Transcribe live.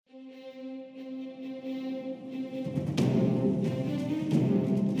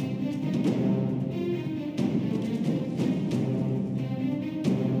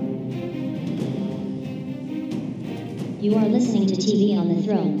You are listening to TV on the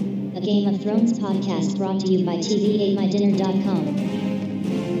Throne, a Game of Thrones podcast brought to you by TV8MyDinner.com.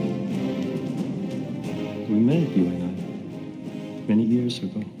 We met, you and I, many years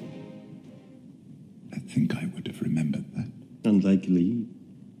ago. I think I would have remembered that. Unlikely,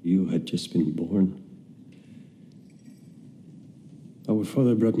 you had just been born. Our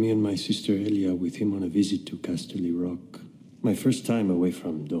father brought me and my sister Elia with him on a visit to Casterly Rock. My first time away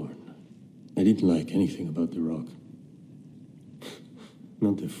from Dorne. I didn't like anything about the rock.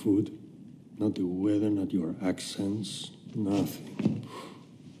 Not the food, not the weather, not your accents, nothing.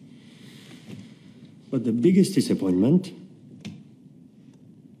 But the biggest disappointment,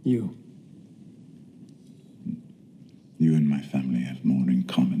 you. You and my family have more in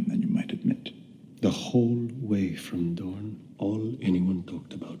common than you might admit. The whole way from Dorne, all anyone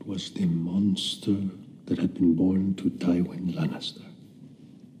talked about was the monster that had been born to Tywin Lannister.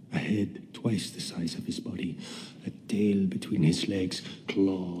 A head twice the size of his body, a tail between his legs,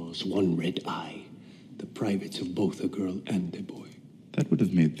 claws, one red eye. The privates of both a girl and a boy. That would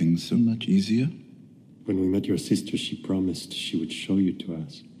have made things so much easier. When we met your sister, she promised she would show you to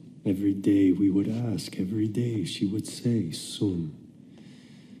us. Every day we would ask, every day she would say, soon.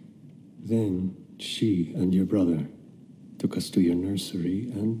 Then she and your brother took us to your nursery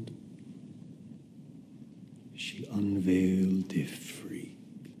and she unveiled the freak.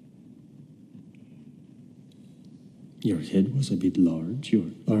 Your head was a bit large, your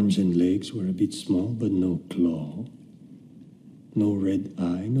arms and legs were a bit small, but no claw. No red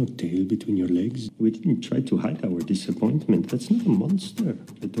eye, no tail between your legs. We didn't try to hide our disappointment. That's not a monster,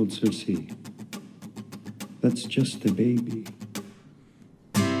 I told Cersei. That's just a baby.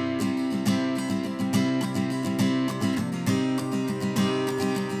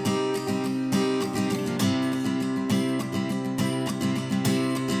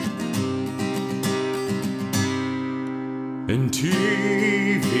 And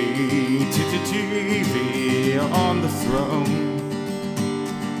TV on the throne.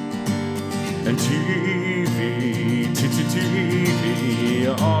 And TV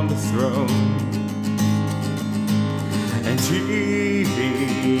on the throne. And TV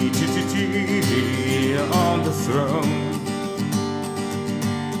on the throne.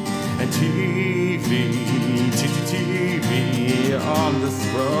 And TV on the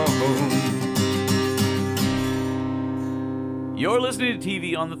throne. You're listening to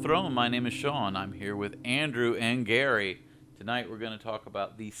TV on the Throne. My name is Sean. I'm here with Andrew and Gary. Tonight we're going to talk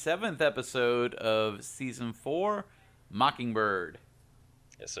about the 7th episode of Season 4, Mockingbird.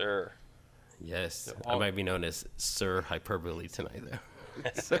 Yes, sir. Yes, I might be known as Sir Hyperbole tonight,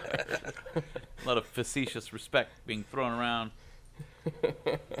 though. A lot of facetious respect being thrown around.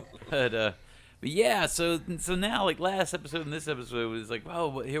 But yeah, so now, like last episode and this episode was like, oh,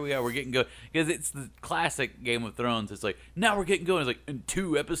 well, here we are, we're getting going. Because it's the classic Game of Thrones. It's like, now we're getting going. It's like, and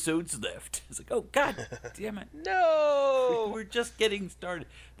 2 episodes left. It's like, oh, God damn it. No! We're just getting started.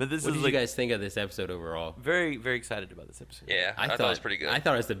 But this What is did you guys think of this episode overall? very, very excited about this episode. Yeah, I thought it was pretty good. I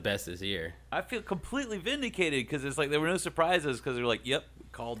thought it was the best this year. I feel completely vindicated because it's like there were no surprises because they were like, yep, we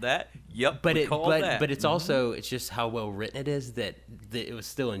called that. Yep, But we called that. but it's also it's just how well written it is that it was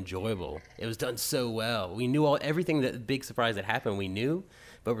still enjoyable. It was done so well. We knew everything, that big surprise that happened. We knew,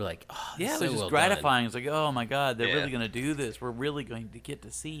 but we're like, oh, yeah, so it was just well gratifying. done. It's like, oh my God, they're Yeah. really going to do this. We're really going to get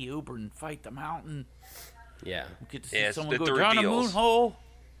to see Oberyn fight the mountain. Yeah, We get to see Yeah, it's someone the go down a reveals. moonhole.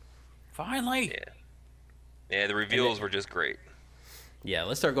 Finally. Yeah, the reveals were just great. yeah.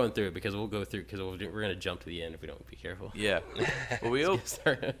 Let's start going through it because we're gonna jump to the end if we don't be careful. Yeah. Well,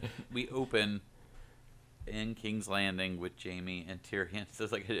 Start- we open in King's Landing with Jaime and Tyrion. So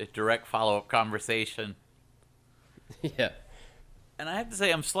it's like a direct follow-up conversation. yeah. And I have to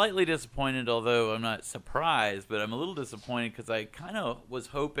say, I'm slightly disappointed, although I'm not surprised, but I'm a little disappointed because I kind of was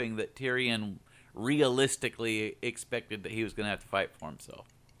hoping that Tyrion realistically expected that he was going to have to fight for himself.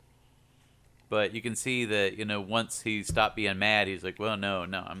 But you can see that, once he stopped being mad, he's like, well, no,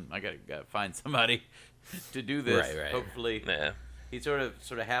 I got to find somebody to do this. Right. Hopefully. Yeah. He sort of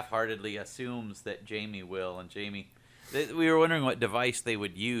half-heartedly assumes that Jaime will, and we were wondering what device they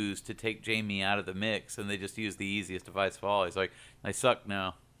would use to take Jaime out of the mix, and they just used the easiest device of all. He's like, I suck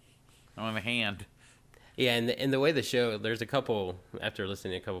now. I don't have a hand. Yeah, and the way the show, there's a couple, after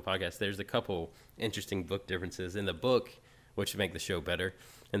listening to a couple podcasts, there's a couple interesting book differences. In the book, which make the show better,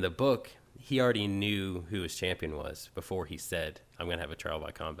 in the book, he already knew who his champion was before he said, I'm going to have a trial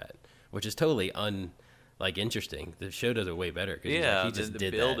by combat, which is totally interesting. The show does it way better. Yeah, he just the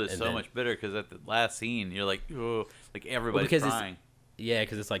did build that, is and so then- much better because at the last scene, you're like, oh, like everybody's because crying. Yeah,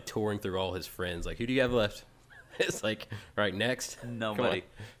 because it's like touring through all his friends. Like, who do you have left? It's like, right, next. Nobody.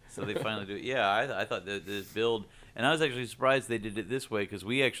 So they finally do it. Yeah, I thought that this build, And I was actually surprised they did it this way because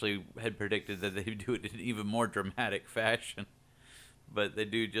we actually had predicted that they'd do it in even more dramatic fashion. But they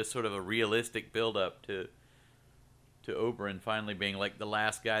do just sort of a realistic build-up to Oberyn finally being like the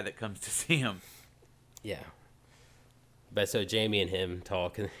last guy that comes to see him. Yeah. But so Jamie and him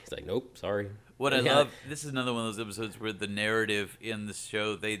talk, and he's like, nope, sorry. What I love, this is another one of those episodes where the narrative in the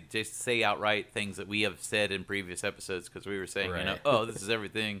show, they just say outright things that we have said in previous episodes because we were saying, Right. oh, this is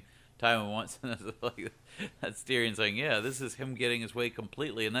everything Tywin wants. And like, that's Tyrion saying, yeah, this is him getting his way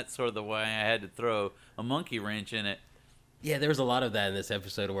completely. And that's sort of the way I had to throw a monkey wrench in it. Yeah, there was a lot of that in this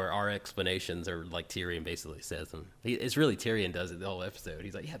episode where our explanations are like Tyrion basically says them. It's really Tyrion does it the whole episode.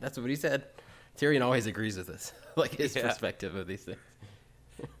 He's like, yeah, that's what he said. Tyrion always agrees with us, like his perspective of these things.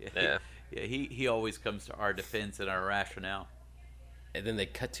 Yeah. Yeah, he always comes to our defense and our rationale. And then they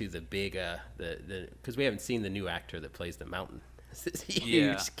cut to the big, because we haven't seen the new actor that plays the Mountain. This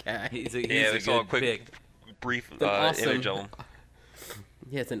huge guy. He's We a saw a good quick, pick. brief awesome- image of him.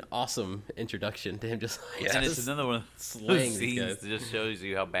 Yeah, it's an awesome introduction to him just like Yeah. And it's just another one of slaying those these scenes guys. that just shows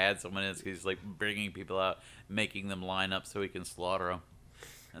you how bad someone is. He's like bringing people out, making them line up so he can slaughter them.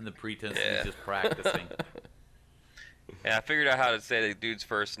 And the pretense he's just practicing. And I figured out how to say the dude's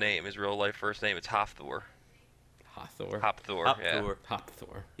first name, his real life first name. It's Hafthor. Hathor. Hopthor. Yeah.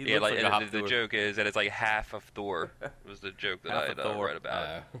 Hopthor. He Yeah, looks like, like a and the Hopthor. joke is that it's like half of Thor. Was the joke that I Half had of Thor. read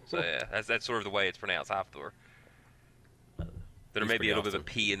about. So yeah, that's sort of the way it's pronounced, Hafthor. There He's may be a pretty little bit of a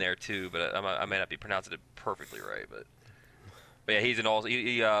P in there too, but I may not be pronouncing it perfectly right. But yeah, he's an all.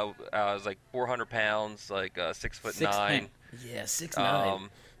 He was like 400 pounds, like 6'9". Yeah, 6'9".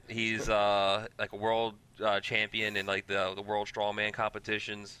 He's like a world champion in like the world strongman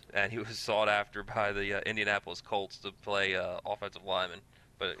competitions, and he was sought after by the Indianapolis Colts to play offensive lineman,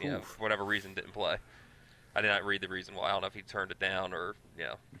 but for whatever reason didn't play. I did not read the reason why. I don't know if he turned it down or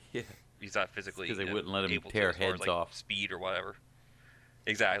Yeah. he's not physically Because they wouldn't let him able to tear as far as, heads like, off. speed or whatever.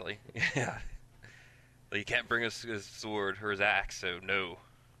 Exactly. Yeah. Like, he can't bring his sword or his axe, so no.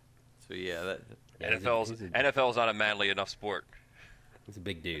 So yeah, that NFL's not a manly enough sport. He's a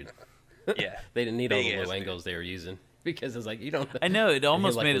big dude. Yeah. They didn't need all the Big-ass low dude. angles they were using because it's like you don't. I know it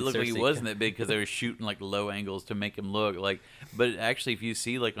almost like made it when look like he Cersei wasn't that big because they were shooting like low angles to make him look like. But actually, if you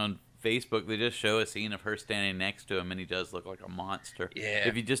see like on Facebook, they just show a scene of her standing next to him, and he does look like a monster. Yeah.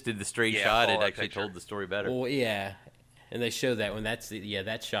 If you just did the straight Yeah, shot, it follow that actually picture. told the story better. Well, yeah, and they show that when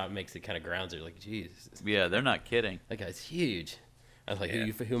that shot makes it kind of grounds it like, jeez, Yeah, they're not kidding. that guy's huge. I was like, Yeah.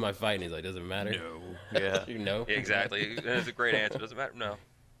 who am I fighting? He's like, doesn't matter. No. Yeah. You know. Yeah, exactly. And it's a great answer. Doesn't matter. No.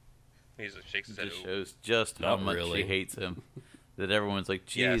 He just shakes his It head. just "Oh." shows just how Not much really. she hates him. That everyone's like,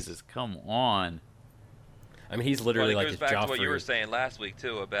 Yes. Jesus, come on. I mean, he's Well, literally it like goes his back to Joffrey. what you were saying last week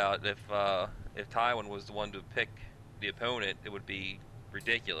too about if Tywin was the one to pick the opponent, it would be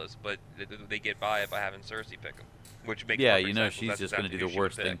ridiculous. But they get by it by having Cersei pick him, which makes Yeah, perfect you know sense. she's That's just going to exactly do who the she would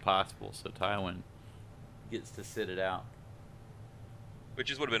worst thing pick. possible. So Tywin gets to sit it out. Which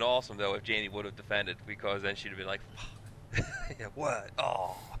just would have been awesome though if Jaime would have defended, because then she'd have been like, "Fuck." Yeah, what?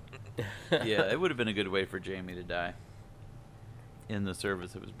 Oh. Yeah, it would have been a good way for Jaime to die in the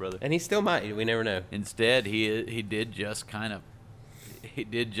service of his brother. And he still might. We never know. Instead, he did just kind of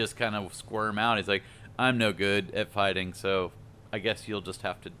squirm out. He's like, I'm no good at fighting, so I guess you'll just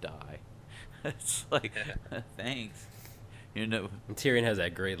have to die. It's like, thanks. You know, And Tyrion has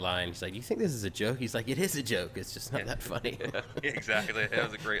that great line. He's like, "You think this is a joke?" He's like, "It is a joke. It's just not that funny." Exactly. That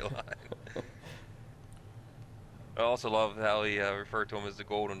was a great line. I also love how he referred to him as the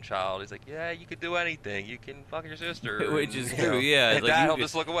golden child. He's like, yeah, you could do anything. You can fuck your sister. Which and, is you true, know, yeah. And It's like, Dad you will could-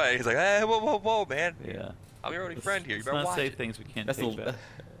 just look away. He's like, hey, whoa, man. yeah. I'm your only friend here. You Let's better not watch say it. things we can't That's take the. back.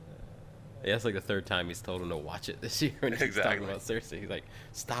 Yeah, that's like the third time he's told him to watch it this year when he's Exactly. talking about Cersei. He's like,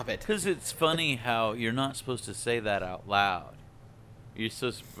 "Stop it." Because it's funny how you're not supposed to say that out loud. You're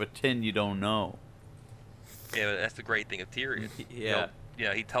supposed to pretend you don't know. Yeah, but that's the great thing of Tyrion. Yeah.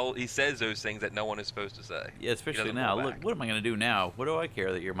 He says those things that no one is supposed to say. Yeah, especially doesn't now. pull Look, back. what am I going to do now? What do I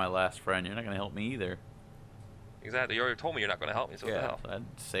care that you're my last friend? You're not going to help me either. Exactly. You already told me you're not going to help me, so what the Yeah, hell? I'd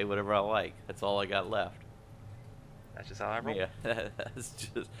say whatever I like. That's all I got left. That's just how I roll. Yeah,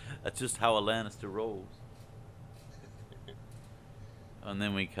 that's just how a Lannister rolls. And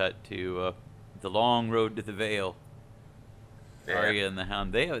then we cut to the long road to the Vale. Yeah. Arya and the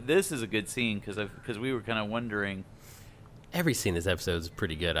Hound. This is a good scene because we were kind of wondering. Every scene in this episode is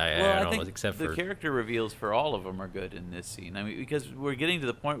pretty good. I Well, don't I think know, except the for character reveals for all of them are good in this scene. I mean, because we're getting to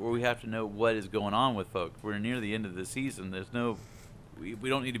the point where we have to know what is going on with folks. We're near the end of the season. We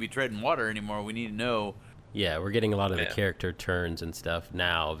don't need to be treading water anymore. We need to know. yeah, we're getting a lot of the Yeah. character turns and stuff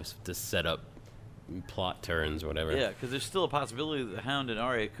now to set up plot turns, or whatever. Yeah, because there's still a possibility that the Hound and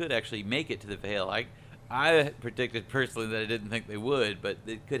Arya could actually make it to the Vale. I predicted personally that I didn't think they would, but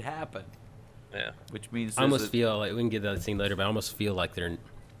it could happen. Yeah. Which means I almost feel like we can get that scene later, but I almost feel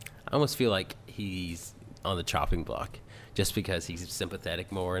like he's on the chopping block just because he's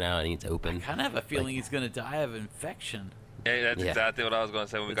sympathetic more now and he's open. I kind of have a feeling he's going to die of infection. Yeah, that's exactly what I was going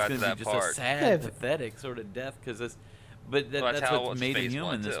to say when we got to that just part. A sad, pathetic sort of death because that's what made him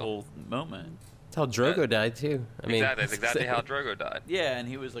human. This whole moment. That's how Drogo died too. I mean, that's exactly how Drogo died. Yeah, and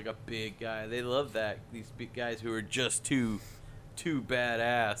he was like a big guy. They love that, these big guys who are just too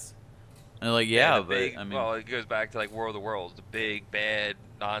badass. And they're like, well, it goes back to like War of the Worlds, the big, bad,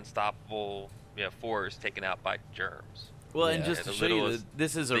 non-stoppable, force taken out by germs. Well, and just to show you that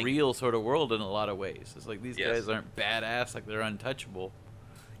this is a real sort of world in a lot of ways. It's like these guys aren't badass, like they're untouchable.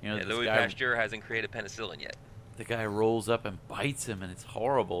 Louis Pasteur hasn't created penicillin yet. The guy rolls up and bites him, and it's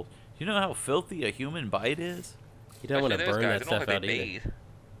horrible. Do you know how filthy a human bite is? You don't want to burn that stuff out either.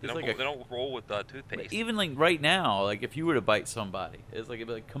 They don't roll with toothpaste. Even like right now, like if you were to bite somebody, it's like a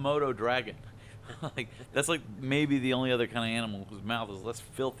Komodo dragon. Like that's like maybe the only other kind of animal whose mouth is less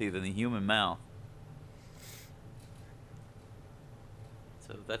filthy than the human mouth.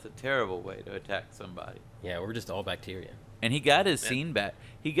 So that's a terrible way to attack somebody. Yeah, we're just all bacteria. And he got his scene back.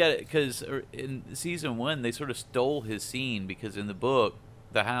 He got it because in season 1 they sort of stole his scene because in the book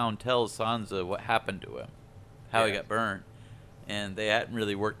the Hound tells Sansa what happened to him, how he got burned. And they hadn't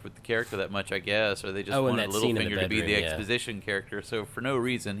really worked with the character that much, I guess, or they just wanted Littlefinger to be the exposition character. So for no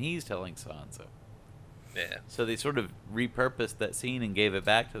reason, he's telling Sansa. Yeah. So they sort of repurposed that scene and gave it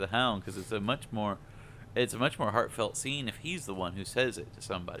back to the Hound because it's a much more heartfelt scene if he's the one who says it to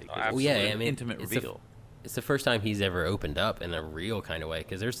somebody. Oh, it's an intimate reveal. It's the first time he's ever opened up in a real kind of way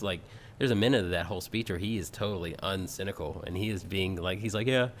because there's a minute of that whole speech where he is totally uncynical and he is being like he's like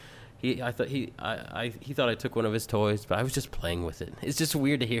he thought I took one of his toys, but I was just playing with it. It's just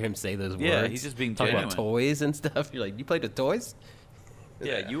weird to hear him say those words. Yeah, he's just being talking genuine. about toys and stuff. You're like, you played with toys?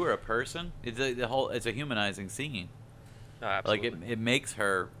 Yeah, you were a person. It's a humanizing scene. No, absolutely. Like it makes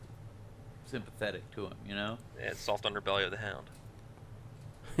her sympathetic to him, Yeah, it's soft underbelly of the Hound.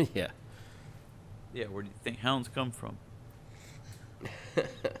 Yeah. Yeah, where do you think hounds come from?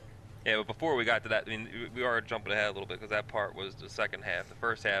 Yeah, but before we got to that, I mean, we are jumping ahead a little bit because that part was the second half. The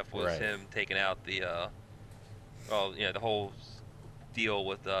first half was him taking out the, the whole deal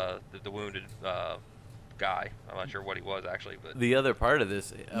with the wounded guy. I'm not sure what he was actually, but the other part of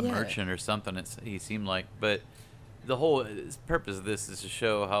this, a merchant or something. He seemed like, but the whole purpose of this is to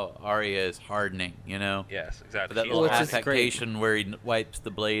show how Arya is hardening. Yes, exactly. But that little affectation where he wipes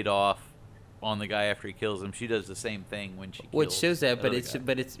the blade off on the guy after he kills him, she does the same thing when she kills. Which shows that, but guy.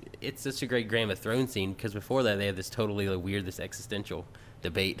 it's such a great Game of Thrones scene because before that they had this totally weird, this existential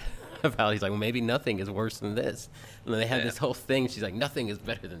debate of how he's like, well, maybe nothing is worse than this, and then they had this whole thing. She's like, nothing is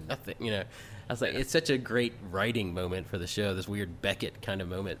better than nothing. I was like, it's such a great writing moment for the show. This weird Beckett kind of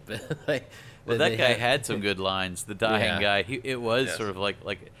moment, but well, that guy had some good lines. The dying guy, it was sort of like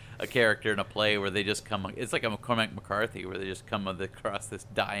a character in a play where they just come. It's like a Cormac McCarthy where they just come across this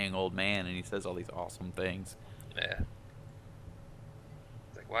dying old man and he says all these awesome things. Yeah.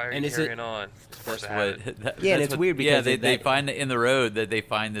 It's like, why are you carrying on? And it's weird because they find it in the road that they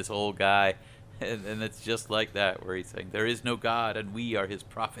find this old guy, and it's just like that where he's saying there is no God and we are his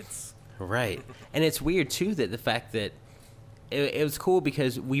prophets. Right, and it's weird too that the fact that it was cool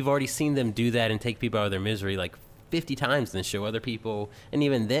because we've already seen them do that and take people out of their misery like 50 times and show other people and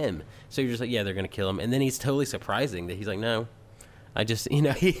even them. So you're just like, yeah, they're gonna kill him, and then he's totally surprising that he's like, no, I just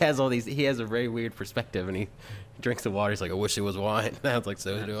he has a very weird perspective and he drinks the water. He's like, I wish it was wine. I was like,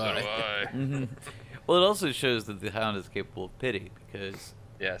 so do I. Mm-hmm. Well, it also shows that the Hound is capable of pity because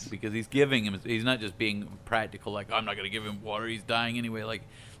he's giving him. He's not just being practical like I'm not gonna give him water. He's dying anyway.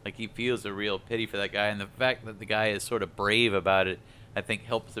 Like he feels a real pity for that guy, and the fact that the guy is sort of brave about it, I think,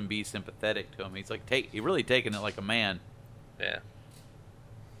 helps him be sympathetic to him. He's like, he's really taking it like a man. Yeah.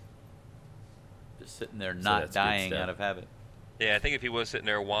 Just sitting there, not dying out of habit. Yeah, I think if he was sitting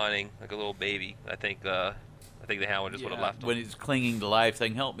there whining like a little baby, I think the Hound just would have left him. When he's clinging to life,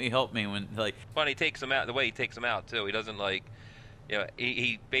 saying, "Help me, help me!" When but he takes him out. The way he takes him out too, he doesn't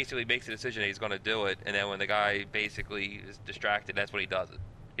he basically makes a decision that he's going to do it, and then when the guy basically is distracted, that's when he does it.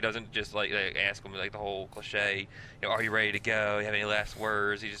 He doesn't just like ask him like the whole cliche, are you ready to go? You have any last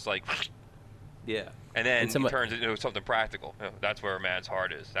words? He's just like, yeah. And then he turns it into something practical. That's where a man's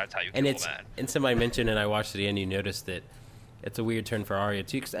heart is. That's how you kill a man. And somebody mentioned, and I watched it, and you noticed that it's a weird turn for Arya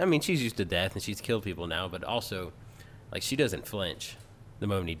too. Cause, I mean, she's used to death and she's killed people now, but also, like, she doesn't flinch the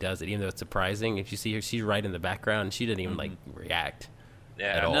moment he does it, even though it's surprising. If you see her, she's right in the background, and she doesn't even react.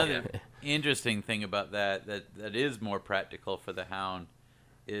 Yeah. At all. Another interesting thing about that is more practical for the Hound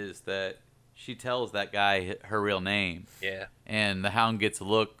is that she tells that guy her real name. Yeah. And the Hound gets a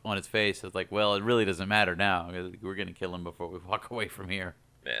look on his face. It's like, well, it really doesn't matter now. We're going to kill him before we walk away from here.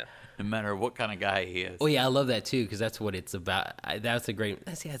 Yeah. No matter what kind of guy he is. Oh yeah, I love that too because that's what it's about. That's a great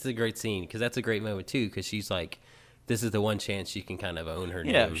scene because that's a great moment too because she's like, this is the one chance she can kind of own her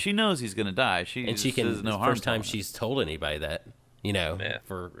name. She knows he's going to die. She can. says no the harm first time to him. she's told anybody that,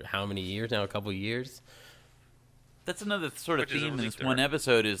 for how many years now? A couple of years. That's another sort of Which is a theme in really this one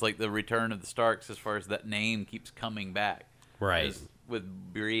episode is like the return of the Starks as far as that name keeps coming back. Right. As with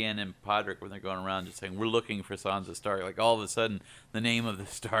Brienne and Podrick when they're going around just saying, we're looking for Sansa Stark. Like all of a sudden, the name of the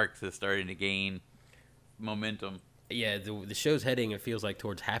Starks is starting to gain momentum. Yeah, the show's heading, it feels like,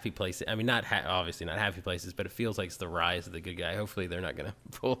 towards happy places. I mean, obviously not happy places, but it feels like it's the rise of the good guy. Hopefully they're not going to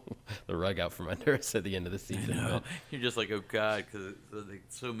pull the rug out from under us at the end of the season. No, you're just like, oh God, because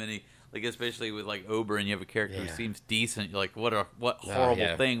so many... Like, especially with, like, Oberyn, you have a character who seems decent. You're like, what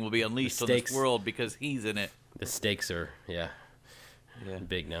horrible thing will be unleashed on this world because he's in it. The stakes are,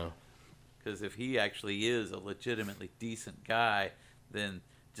 big now. Because if he actually is a legitimately decent guy, then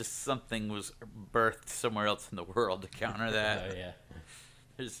just something was birthed somewhere else in the world to counter that.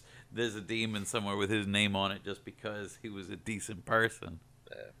 There's a demon somewhere with his name on it just because he was a decent person.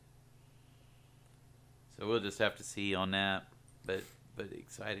 So we'll just have to see on that. But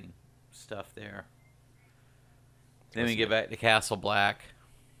exciting stuff there. Then we get back to Castle Black.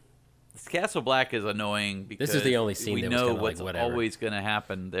 This Castle Black is annoying because this is the only scene we that know was what's always going to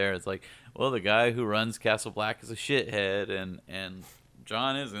happen there. It's like, well, the guy who runs Castle Black is a shithead, and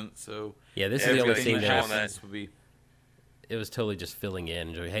Jon isn't. So this is the only scene that happens. It was totally just filling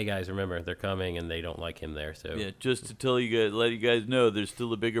in. Hey guys, remember they're coming, and they don't like him there. So just to tell you guys, let you guys know, there's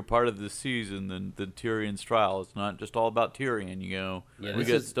still a bigger part of this season than Tyrion's trial. It's not just all about Tyrion. We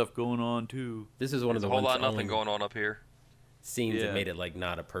got stuff going on too. This is one of the whole ones lot of nothing going on up here. Scenes that made it like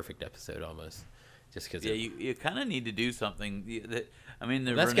not a perfect episode almost, just because. You kind of need to do something. I mean,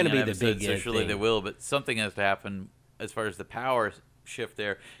 they're that's going to be the big so surely thing. they will, but something has to happen as far as the power shift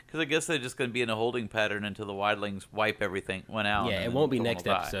there, because I guess they're just going to be in a holding pattern until the wildlings wipe everything out. Yeah, it won't be next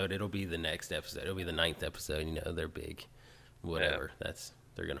episode. It'll be the next episode. It'll be the 9th episode. They're big, whatever.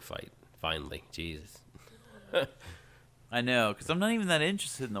 They're gonna fight finally. Jesus. I know, because I'm not even that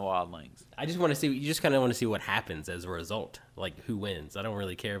interested in the wildlings. I just want to see. You just kind of want to see what happens as a result, like who wins. I don't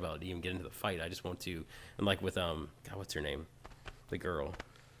really care about even getting into the fight. I just want to, and like with God, what's her name? The girl.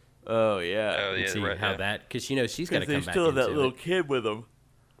 Oh yeah. See how that, because she's got to come back. They still have that into little it. kid with them.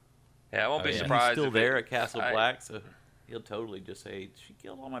 Yeah, I won't be surprised. He's still there at Castle Black, so he'll totally just say, "She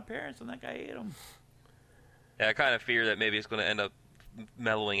killed all my parents, and that guy ate them." Yeah, I kind of fear that maybe it's going to end up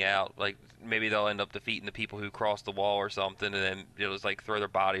mellowing out. Like maybe they'll end up defeating the people who crossed the wall or something, and then it'll just like throw their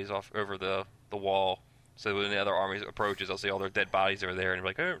bodies off over the wall. So when the other armies approaches, they'll see all their dead bodies over there, and be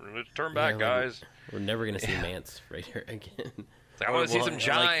like, "Hey, let's turn back, guys." We're never going to see Mance right here again. I want to see some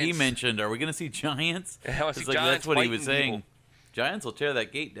giants. Like he mentioned, are we going to see giants? Yeah, I want to see like, giants. That's what he was people. saying. Giants will tear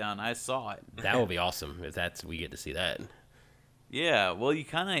that gate down. I saw it. That will be awesome if we get to see that. Yeah, well, we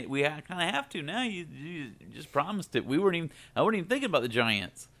kind of have to now. You just promised it. I wasn't even thinking about the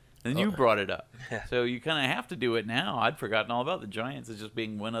giants, and you brought it up. So you kind of have to do it now. I'd forgotten all about the giants as just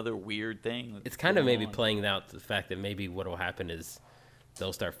being one other weird thing. It's kind of maybe playing out the fact that maybe what will happen is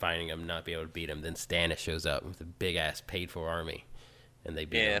they'll start fighting him, not be able to beat him. Then Stannis shows up with a big ass paid for army, and they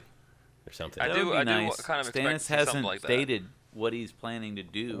beat him or something. I do kind of expect Stannis hasn't like that. stated what he's planning to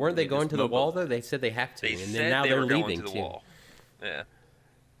do. Weren't they going to the wall though? They said they have to, and then now they're leaving to the too. Wall. Yeah,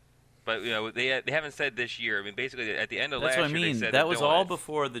 but they haven't said this year. I mean, basically at the end of That's last what I mean. year, they said that was all it.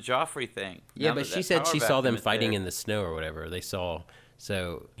 before the Joffrey thing. Yeah, Now but that she said she power saw them vacuum is fighting there. in the snow or whatever. They saw.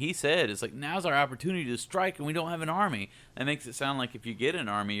 So he said, it's like, now's our opportunity to strike, and we don't have an army. That makes it sound like if you get an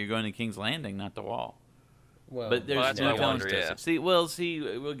army, you're going to King's Landing, not the Wall. well, But there's that's no what I wonder, telling. See,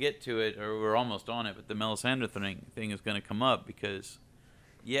 we'll get to it, or we're almost on it. But the Melisandre thing is going to come up because,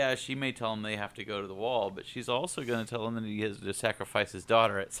 yeah, she may tell him they have to go to the Wall, but she's also going to tell him that he has to sacrifice his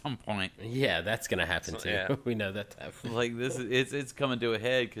daughter at some point. yeah, that's gonna happen too. yeah. We know that's happening. Like this, it's coming to a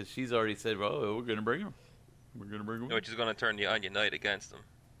head because she's already said, "Oh, we're going to bring him. We're going to bring him." Which is going to turn the Onion Knight against them.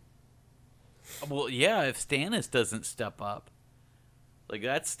 Well, yeah, if Stannis doesn't step up. Like,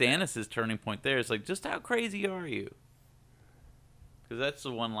 that's Stannis' turning point there. It's like, just how crazy are you? Because that's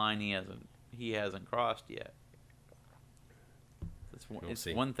the one line he hasn't crossed yet. It's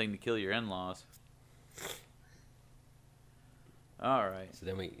one thing to kill your in-laws. All right. So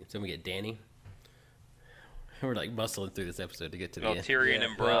then we get Dany. We're like bustling through this episode to get to the end. Tyrion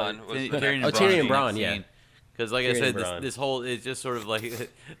and Bronn was the Tyrion next Tyrion and scene. Bronn, yeah. Because, like I Tyrion said, and Bronn. this whole is just sort of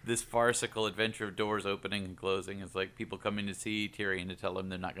like this farcical adventure of doors opening and closing. It's like people coming to see Tyrion to tell him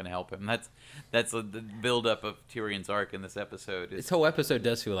they're not going to help him. That's the build-up of Tyrion's arc in this episode. This whole episode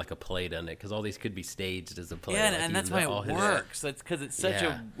does feel like a play, doesn't it? Because all these could be staged as a play. Yeah, like and that's even why all it his- works. That's because it's such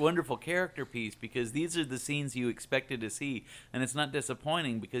Yeah. a wonderful character piece. Because these are the scenes you expected to see, and it's not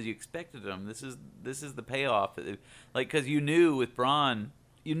disappointing because you expected them. This is the payoff. Like, because you knew with Bronn.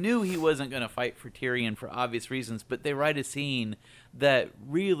 You knew he wasn't going to fight for Tyrion for obvious reasons, but they write a scene that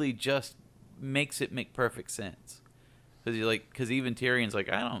really just makes it make perfect sense. Because even Tyrion's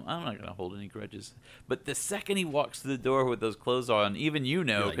like, I'm not going to hold any grudges. But the second he walks through the door with those clothes on, even you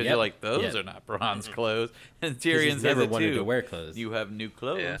know, because you're like, those are not Bronn's clothes. And Tyrion says never it wanted too. to wear clothes. You have new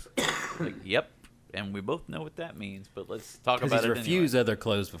clothes. Like, yep. And we both know what that means. But let's talk Because about he's it refused anyway. other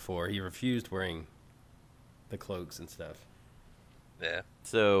clothes before. He refused wearing the cloaks and stuff. Yeah.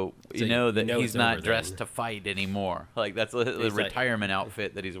 So you know that he's it's not over dressed then. to fight anymore. Like that's the He's like- retirement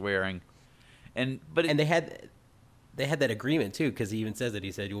outfit that he's wearing. And And they had that agreement too, because he even says it.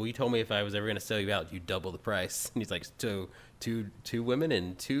 He said, "Well, you told me if I was ever going to sell you out, you'd double the price." And he's like, "So two women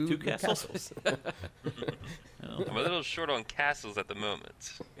and two castles." I'm a little short on castles at the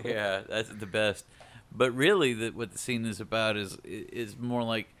moment. Yeah, that's the best. But really, what the scene is about is more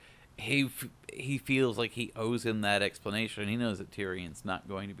like he feels like he owes him that explanation. He knows that Tyrion's not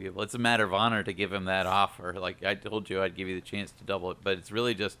going to be able. It's a matter of honor to give him that offer. Like I told you, I'd give you the chance to double it, but it's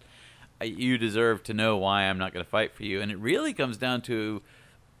really just you deserve to know why I'm not going to fight for you. And it really comes down to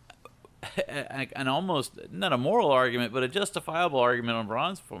an almost not a moral argument, but a justifiable argument on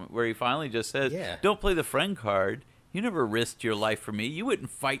Bronn's point, where he finally just says, Yeah. "Don't play the friend card. You never risked your life for me. You wouldn't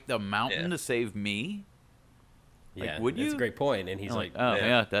fight the mountain to save me." Yeah, would that's you? a great point. And he's I'm like, "Oh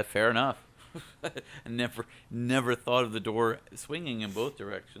yeah, that's fair enough." I never thought of the door swinging in both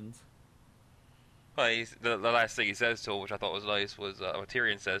directions. Well, the last thing he says to him, which I thought was nice, was what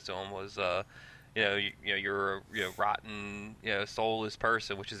Tyrion says to him was, you're a rotten, soulless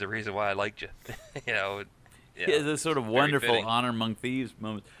person, which is the reason why I liked you. Yeah, this sort of very wonderful fitting. honor among thieves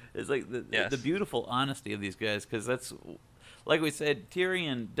moment. It's like the beautiful honesty of these guys, because that's, like we said,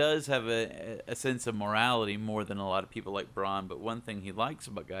 Tyrion does have a sense of morality more than a lot of people like Bronn, but one thing he likes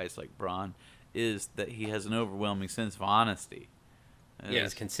about guys like Bronn is that he has an overwhelming sense of honesty. yeah,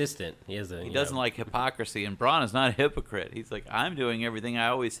 he's consistent. He has a. He doesn't like hypocrisy, and Bronn is not a hypocrite. He's like, I'm doing everything I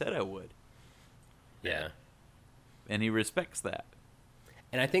always said I would. Yeah. And he respects that.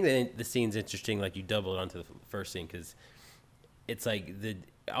 And I think that the scene's interesting. Like you double it onto the first scene because it's like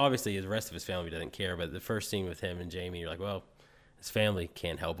obviously the rest of his family doesn't care, but the first scene with him and Jaime, you're like, well, his family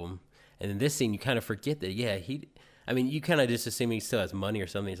can't help him. And in this scene, you kind of forget that. Yeah, you kind of just assume he still has money or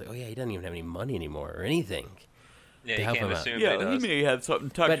something. He's like, oh yeah, he doesn't even have any money anymore or anything. Yeah, to you help can't him out. assume Yeah, he he does. may have something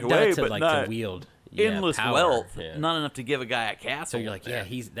tucked But away, not to but like not to wield endless power. wealth. Yeah. Not enough to give a guy a castle. So you're like, yeah,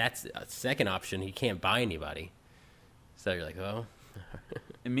 that's a second option. He can't buy anybody. So you're like, oh.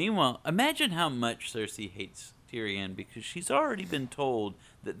 And meanwhile, imagine how much Cersei hates Tyrion because she's already been told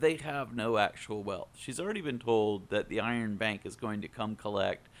that they have no actual wealth. She's already been told that the Iron Bank is going to come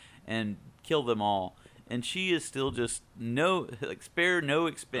collect and kill them all. And she is still just spare no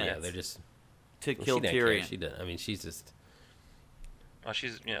expense Yeah, they're just to well, kill she doesn't care. Tyrion. She does. I mean, she's just. Well,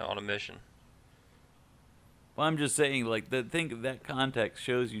 she's on a mission. Well, I'm just saying, think of that context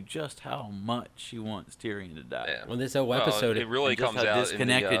shows you just how much she wants Tyrion to die. Yeah. Well, this whole episode. it really And just comes how out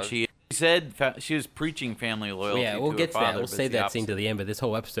disconnected in the, she is. She said she was preaching family loyalty. yeah, we'll to get her to that. father, We'll but save it's the that scene to opposite. the end, but this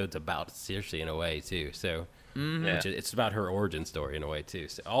whole episode's about Cersei in a way too. So Yeah. it's about her origin story in a way too.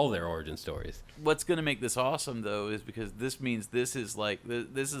 So all their origin stories. What's going to make this awesome though is because this means this is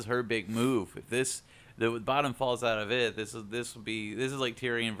her big move. If the bottom falls out of it, this is like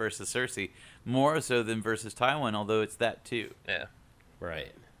Tyrion versus Cersei, more so than versus Tywin, although it's that too. Yeah.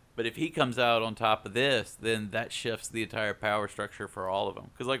 Right. But if he comes out on top of this, then that shifts the entire power structure for all of them.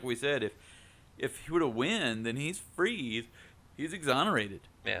 Because like we said, if he were to win, then he's free. He's exonerated.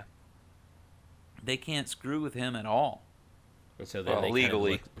 Yeah. They can't screw with him at all. So then Well, they kind of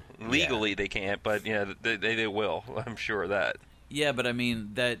legally, look- they can't, but they will. I'm sure of that. Yeah, but I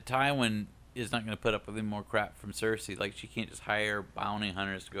mean that Tywin is not going to put up with any more crap from Cersei. Like she can't just hire bounty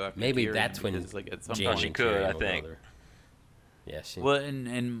hunters to go after. Maybe Tyrion that's when because, at some Jaime point she and could, Tyrion I will think. go there. Yeah, she. Well,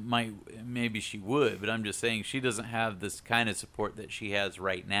 and maybe she would, but I'm just saying she doesn't have this kind of support that she has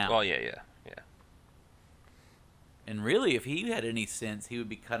right now. Well, yeah. And really, if he had any sense, he would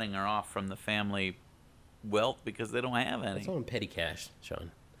be cutting her off from the family wealth because they don't have any. It's all in petty cash,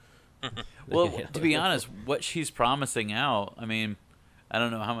 Sean. Well, to be honest, what she's promising out, I mean, I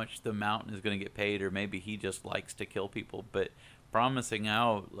don't know how much the mountain is going to get paid, or maybe he just likes to kill people, but promising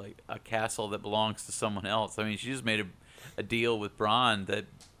out like a castle that belongs to someone else. I mean, she just made a deal with Bronn that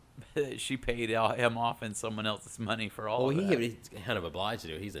she paid him off in someone else's money for all of that. He's kind of obliged to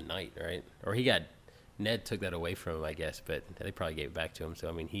do it. He's a knight, right? Or Ned took that away from him, I guess, but they probably gave it back to him. So,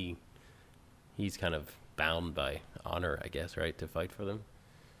 I mean, he's kind of bound by honor, I guess, right, to fight for them.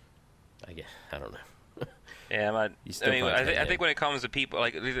 I guess. I don't know. Yeah, I think when it comes to people,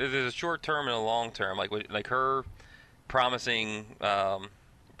 like, there's a short term and a long term. Like her promising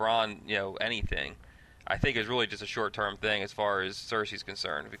Bronn, anything, I think is really just a short term thing as far as Cersei's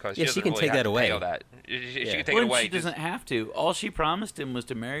concerned, because she can take that away. All that. She can take it Well, away. she doesn't have to. All she promised him was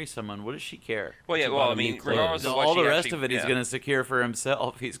to marry someone. What does she care? Well, yeah. Well, I mean, regardless of what all she the rest actually, of it he's going to secure for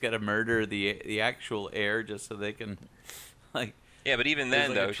himself. He's got to murder the actual heir just so they can, like. Yeah, but even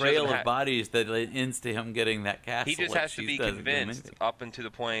then, though, a trail of bodies that ends to him getting that castle. He just has to be convinced up until the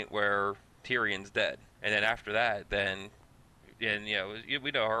point where Tyrion's dead, and then after that,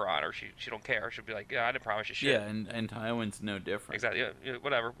 we know her honor. She don't care. She'll be like, yeah, I didn't promise you shit. Yeah, and Tywin's no different. Exactly. Yeah,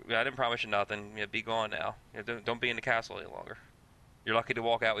 whatever. I didn't promise you nothing. Be gone now. Don't be in the castle any longer. You're lucky to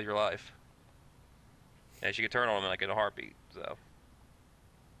walk out with your life. And she could turn on him like in a heartbeat.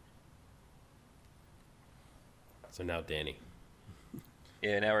 So now Dany.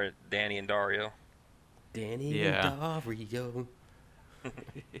 Yeah, now we're Dany and Dario. Dany and Dario.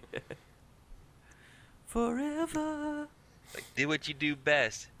 Forever. Like, do what you do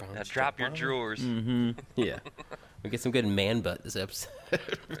best. Now drop your drawers. Mm-hmm. Yeah. We get some good man butt this episode.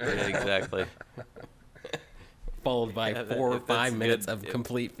 Yeah, exactly. Followed by 4 or 5 minutes of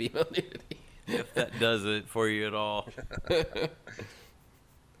complete female nudity. If that does it for you at all.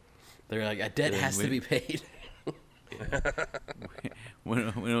 They're like, a debt has to be paid. we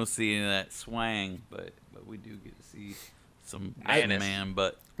don't see any of that swang, but we do get to see some man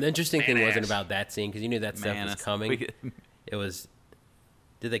butt. The interesting thing wasn't about that scene, because you knew that stuff was coming. It was,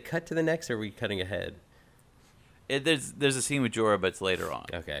 did they cut to the next, or are we cutting ahead? There's a scene with Jorah, but it's later on.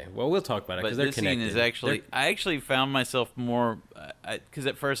 Okay, well, we'll talk about it, because they're this connected. Scene is actually, I actually found myself more, because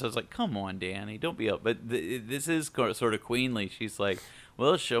at first I was like, come on, Dany, don't be up. But this is sort of queenly. She's like,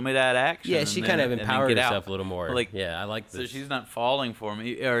 well, show me that action. Yeah, she kind of empowered herself a little more. Like, yeah, I like this. So she's not falling for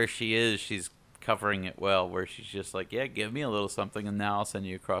me, or if she is, she's covering it well, where she's just like, yeah, give me a little something, and now I'll send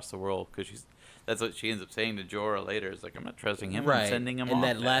you across the world, because that's what she ends up saying to Jorah later. It's like, I'm not trusting him. Right. I'm sending him off. And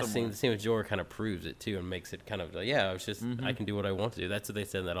that last scene, the scene with Jorah kind of proves it, too, and makes it kind of like, yeah, I was just, I can do what I want to do. That's what they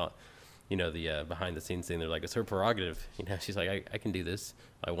said in that, the behind-the-scenes thing. They're like, it's her prerogative. She's like, I can do this.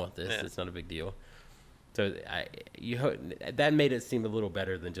 I want this. Yeah. It's not a big deal. So that made it seem a little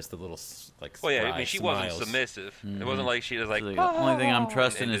better than just a little, like, well, yeah, I mean, she wasn't submissive. It wasn't like she was like, the only thing I'm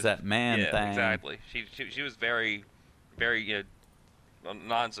trusting is that man thing. Yeah, exactly. She was very, very,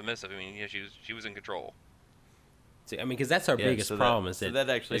 non-submissive. I mean, she was in control. See, I mean, because that's our biggest problem is that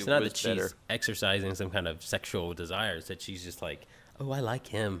actually it's not that she's exercising some kind of sexual desires, that she's just like, oh, I like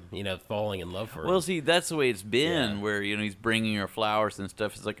him, falling in love for him. Well, see, that's the way it's been, where, he's bringing her flowers and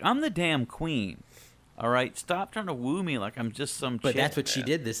stuff. It's like, I'm the damn queen. All right, stop trying to woo me like I'm just some chick. But that's what she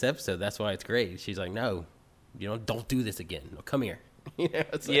did this episode. That's why it's great. She's like, no, don't do this again. No, come here.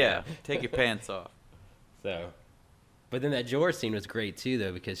 Take your pants off. So, but then that Jorah scene was great too,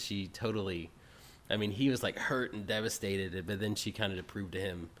 though, because she totally, I mean, he was like hurt and devastated, but then she kind of proved to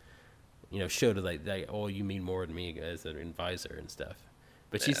him, showed her like, oh, you mean more to me as an advisor and stuff.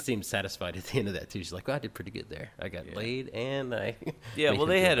 But she seemed satisfied at the end of that, too. She's like, well, I did pretty good there. I got laid, and I... Yeah, well,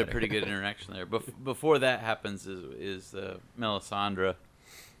 they had a pretty good interaction there. Before that happens is Melisandre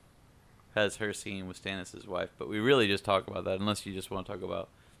has her scene with Stannis' wife. But we really just talk about that, unless you just want to talk about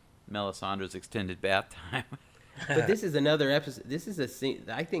Melisandre's extended bath time. But this is another episode. This is a scene...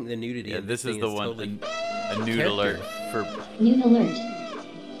 I think the nudity of this is the one. Totally a nude alert. Nude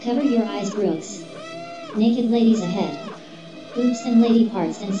alert. Cover your eyes, Brooks. Naked ladies ahead. Boobs and lady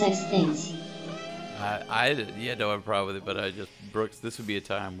parts and sex things. I don't have a problem with it, but Brooks, this would be a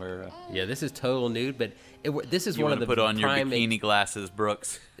time where... yeah, this is total nude, but this is you one of the put on prime... your bikini glasses,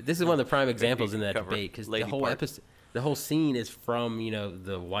 Brooks. This is one of the prime examples in that debate, because the whole episode... The whole scene is from,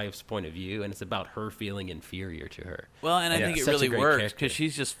 the wife's point of view, and it's about her feeling inferior to her. Well, and I think it really works, because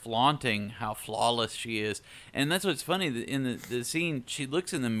she's just flaunting how flawless she is. And that's what's funny. In the scene, she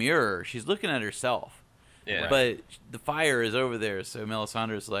looks in the mirror. She's looking at herself. Yeah. But the fire is over there, so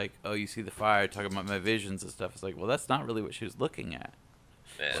Melisandre's like, oh, you see the fire, talking about my visions and stuff. It's like, well, that's not really what she was looking at.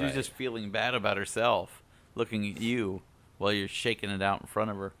 Yeah, she was just feeling bad about herself, looking at you while you're shaking it out in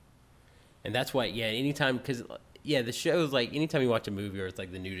front of her. And that's why, anytime, because, the show's like, anytime you watch a movie where it's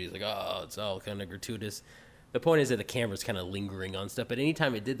like the nudity is like, oh, it's all kind of gratuitous. The point is that the camera's kind of lingering on stuff, but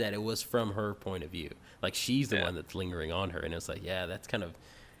anytime it did that, it was from her point of view. Like, she's the one that's lingering on her, and it's like, yeah, that's kind of...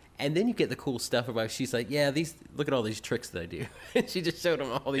 And then you get the cool stuff about, she's like, yeah, look at all these tricks that I do. And she just showed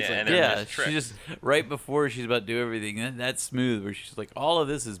him all these, she just, right before she's about to do everything, that's smooth, where she's like, all of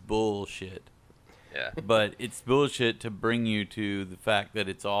this is bullshit. Yeah. But it's bullshit to bring you to the fact that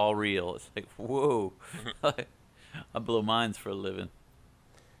it's all real. It's like, whoa. I blow minds for a living.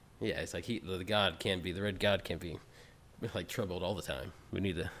 Yeah, it's like the red god can't be like troubled all the time. We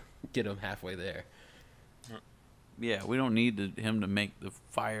need to get him halfway there. Yeah, we don't need him to make the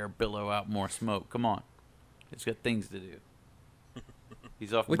fire billow out more smoke. Come on. He's got things to do.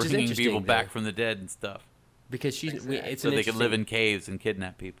 He's off bringing people back from the dead and stuff. Because so they can live in caves and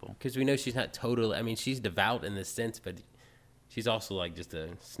kidnap people. Because we know she's not totally... I mean, she's devout in this sense, but she's also like just a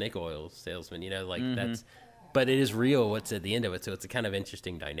snake oil salesman, that's... But it is real what's at the end of it, so it's a kind of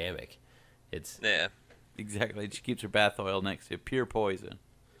interesting dynamic. Yeah. Exactly. She keeps her bath oil next to pure poison.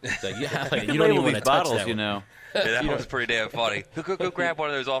 Like, you don't even want to touch bottles, that one. Yeah, that one's pretty damn funny. Go grab one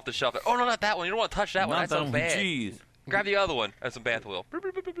of those off the shelf. Oh, no, not that one. You don't want to touch that one. That's so bad. Jeez. Grab the other one. That's some bath oil.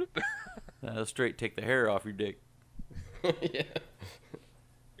 That'll straight take the hair off your dick. Yeah.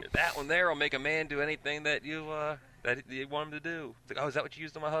 That one there will make a man do anything that you want him to do. It's like, oh, is that what you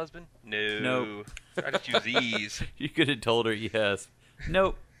used on my husband? No. Nope. I just use these. You could have told her yes.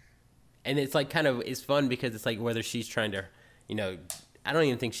 Nope. And it's like it's fun because it's like whether she's trying to, I don't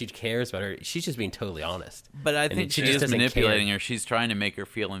even think she cares about her. She's just being totally honest. But I think she is manipulating her. She's trying to make her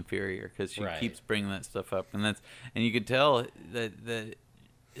feel inferior because she keeps bringing that stuff up, and you could tell that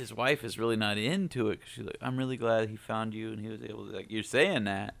his wife is really not into it. Cause she's like, "I'm really glad he found you, and he was able to." Like, you're saying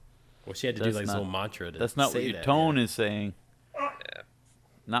that. Well, she had to do like this little mantra. That's not what your tone is saying. Yeah.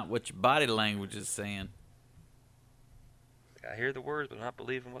 Not what your body language is saying. I hear the words, but I'm not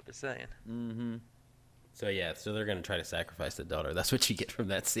believing what they're saying. Mm-hmm. So they're gonna try to sacrifice the daughter. That's what you get from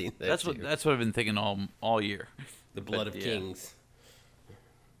that scene. That's what I've been thinking all year. The blood of kings.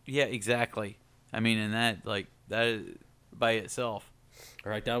 Yeah, exactly. I mean, and that by itself.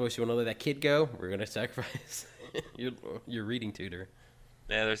 All right, Davos, you want to let that kid go? We're gonna sacrifice your reading tutor.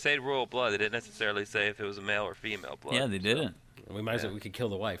 Yeah, they say royal blood. They didn't necessarily say if it was a male or female blood. Yeah, they didn't. We might as well. We could kill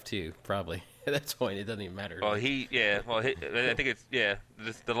the wife too, probably. At that point, it doesn't even matter. Well, I think it's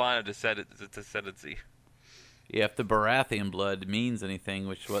the line of descendancy. Yeah, if the Baratheon blood means anything,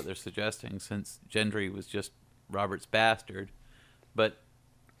 which is what they're suggesting, since Gendry was just Robert's bastard, but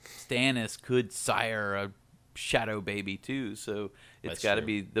Stannis could sire a shadow baby too, so it's got to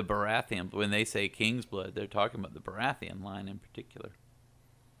be the Baratheon. When they say king's blood, they're talking about the Baratheon line in particular.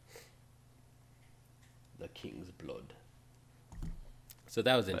 The king's blood. So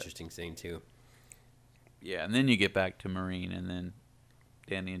that was an interesting scene too. Yeah, and then you get back to Marine, and then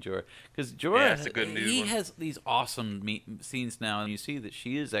Dany and Jorah, because Jorah, he has these awesome scenes now, and you see that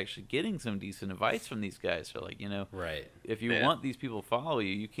she is actually getting some decent advice from these guys. So, like, right? If you want these people to follow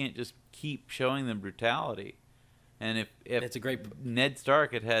you, you can't just keep showing them brutality. And if it's a great Ned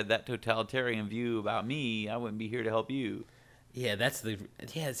Stark had that totalitarian view about me, I wouldn't be here to help you. Yeah,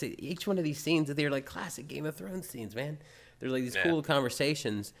 each one of these scenes, they're like classic Game of Thrones scenes, man. They're like these cool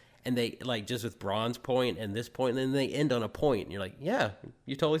conversations. And they, like, just with Bronn's point and this point, and then they end on a point. And you're like, yeah,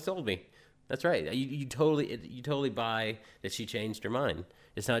 you totally sold me. That's right. You totally buy that she changed her mind.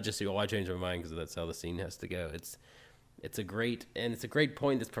 It's not just, I changed my mind because that's how the scene has to go. It's a great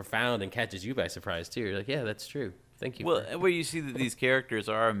point that's profound and catches you by surprise, too. You're like, yeah, that's true. Thank you. Well, where you see that these characters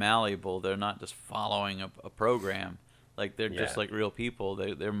are malleable. They're not just following a program. Like, they're just like real people.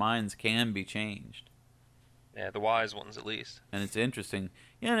 Their minds can be changed. Yeah, the wise ones at least. And it's interesting.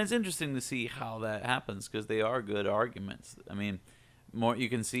 Yeah, and it's interesting to see how that happens because they are good arguments. I mean, you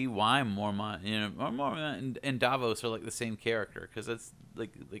can see why Mormont, and Davos are like the same character because it's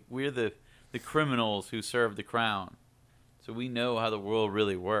like we're the criminals who serve the crown, so we know how the world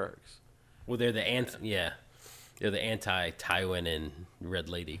really works. Well, they're the they're the anti-Tywin and Red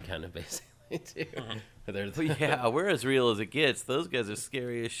Lady kind of basically too. Yeah, we're as real as it gets. Those guys are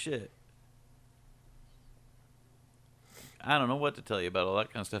scary as shit. I don't know what to tell you about all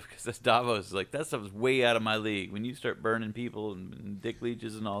that kind of stuff because Davos is like, that stuff is way out of my league. When you start burning people and dick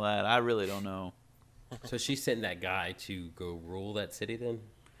leeches and all that, I really don't know. So she's sending that guy to go rule that city then?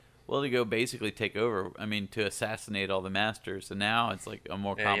 Well, to go basically take over. I mean, to assassinate all the masters. So now it's like a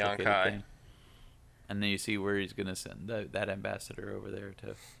more complicated thing. And then you see where he's going to send that ambassador over there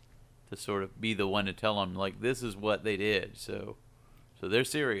to sort of be the one to tell them, like, this is what they did. So they're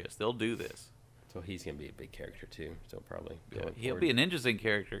serious. They'll do this. So he's going to be a big character, too. So probably. He'll be an interesting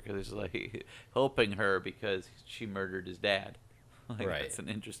character because it's like helping her because she murdered his dad. Like, right. That's an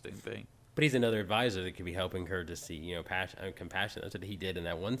interesting thing. But he's another advisor that could be helping her to see, compassion. That's what he did in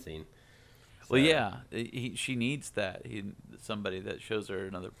that one scene. So, Well, yeah, she needs that. Somebody that shows her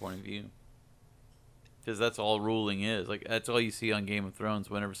another point of view. Because that's all ruling is. Like, that's all you see on Game of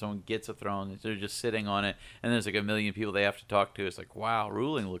Thrones. Whenever someone gets a throne, they're just sitting on it, and there's like a million people they have to talk to. It's like, wow,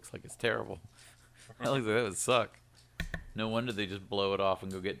 ruling looks like it's terrible. That looks like that would suck. No wonder they just blow it off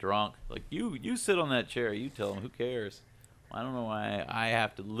and go get drunk. Like, you sit on that chair. You tell them. Who cares? I don't know why I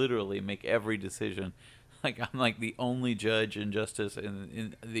have to literally make every decision. Like, I'm like the only judge and justice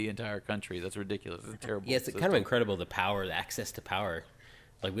in the entire country. That's ridiculous. It's a terrible Yeah, it's system. kind of incredible, the power, the access to power.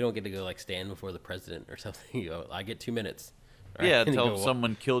 Like, we don't get to go, like, stand before the president or something. You go, I get 2 minutes. Right? Yeah, And you tell go,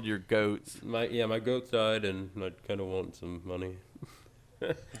 someone killed your goats. my goats died, and I kind of want some money.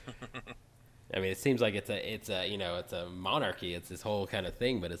 I mean, it seems like it's a monarchy. It's this whole kind of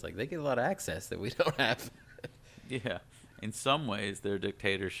thing, but it's like they get a lot of access that we don't have. Yeah. In some ways, their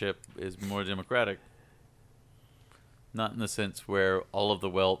dictatorship is more democratic. Not in the sense where all of the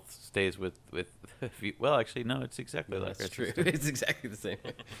wealth stays with well, actually, no, it's exactly like That's our true. system. It's exactly the same.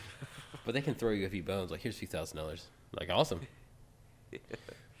 But they can throw you a few bones. Like, here's $2,000. Like, awesome. Yeah.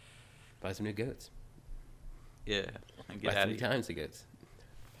 Buy some new goats. Yeah. And Buy get out 3 of here. times the goats.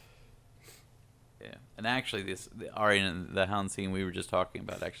 Yeah. And actually, the hound scene we were just talking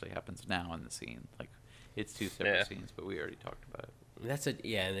about actually happens now in the scene. Like, it's 2 separate scenes, but we already talked about it.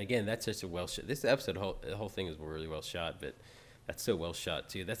 And again, that's just a well shot. This episode, the whole thing is really well shot, but that's so well shot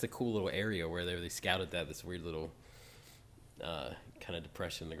too. That's a cool little area where they scouted this weird little kind of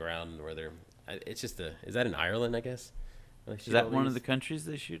depression in the ground where they're. It's just is that in Ireland? I guess. Is that one of the countries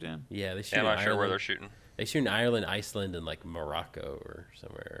they shoot in? Yeah, they shoot. I'm in not sure where Ireland. they're shooting. They shoot in Ireland, Iceland, and like Morocco or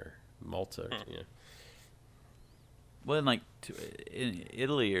somewhere, Malta. Well, in like in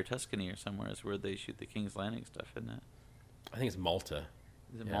Italy or Tuscany or somewhere is where they shoot the King's Landing stuff, isn't it? I think it's Malta.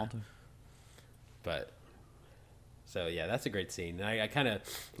 Is it Yeah. Malta? But so yeah, that's a great scene. And I kind of,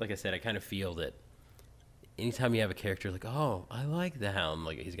 like I said, I kind of feel that anytime you have a character like, oh, I like the Hound,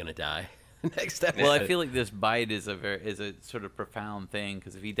 like he's gonna die next episode. Well, I feel like this bite is a sort of profound thing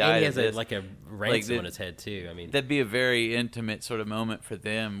because if he and died, he has of this, a ransom the- on his head too. I mean, that'd be a very intimate sort of moment for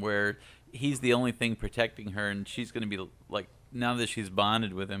them where he's the only thing protecting her, and she's going to be like, now that she's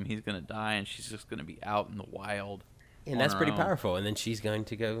bonded with him, he's going to die, and she's just going to be out in the wild. and on that's her pretty own. powerful. And then she's going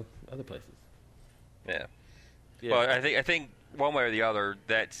to go other places. Yeah. Yeah. Well, I think one way or the other,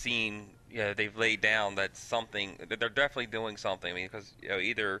 that scene, they've laid down that something. That they're definitely doing something. I mean, because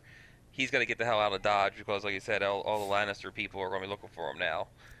either he's going to get the hell out of Dodge because, like you said, all the Lannister people are going to be looking for him now,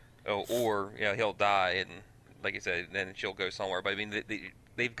 or he'll die and, like you said, then she'll go somewhere. But I mean,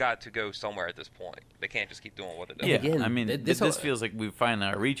 they've got to go somewhere at this point. They can't just keep doing what they're doing. Yeah, again, I mean, this this whole- feels like we finally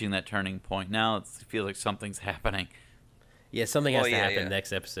are reaching that turning point. Now it feels like something's happening. Yeah, something has Well, to yeah, happen yeah.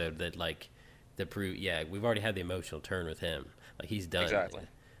 next episode that prove. Yeah, we've already had the emotional turn with him. Like he's done. Exactly.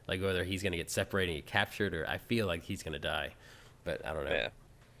 Like whether he's going to get separated, get captured, or I feel like he's going to die, but I don't know. Yeah.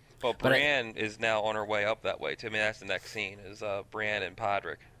 Well, But Brienne is now on her way up that way. To me, that's the next scene is Brienne and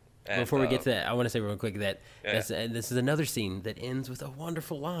Podrick. And, Before we get to that, I want to say real quick that Yeah. this is another scene that ends with a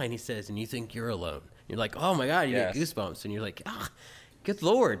wonderful line. He says, "And you think you're alone?" You're like, "Oh my god!" You Yes. get goosebumps, and you're like, "Ah, good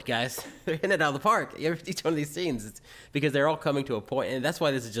lord, guys, they're hitting it out of the park." Each one of these scenes, it's because they're all coming to a point, and that's why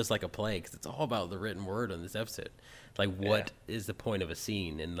this is just like a play, because it's all about the written word on this episode. Like, what is the point of a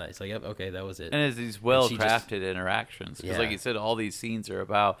scene? And it's like, yep, okay, that was it. And it's these well she just- crafted interactions. Because, Yeah. like you said, all these scenes are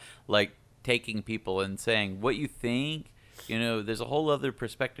about like taking people and saying what you think. There's a whole other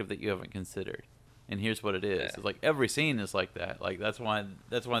perspective that you haven't considered, and here's what it is. Yeah. It's like every scene is like that. Like that's why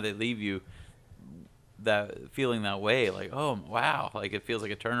they leave you that feeling that way. Like, oh wow, like it feels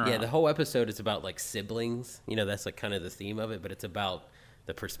like a turnaround. Yeah, the whole episode is about like siblings. That's like kind of the theme of it, but it's about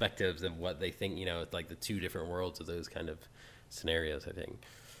the perspectives of what they think. It's like the two different worlds of those kind of scenarios. I think.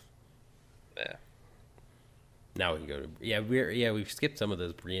 Yeah. Now we can go to we've skipped some of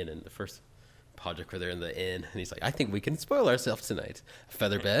those Brienne and the first project where they're in the inn, and he's like, "I think we can spoil ourselves tonight. A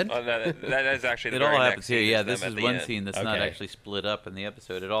feather bed." Oh, that is actually the it all very happens next here. scene. Yeah, them this at is the one end. scene that's not Okay. actually split up in the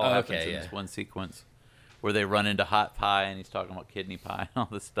episode. It all Oh, happens okay, in yeah. this one sequence where they run into hot pie and he's talking about kidney pie and all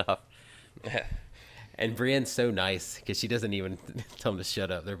this stuff. And Brienne's so nice because she doesn't even tell him to shut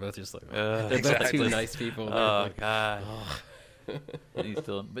up. They're both just like, they're both Exactly. two nice people. They're Oh like, God! And he's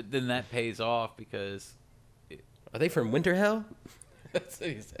still, but then that pays off because are they from Winter Hell? That's what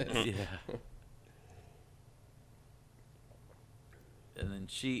he says. yeah. And then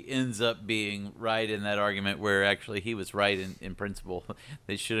she ends up being right in that argument where actually he was right in principle.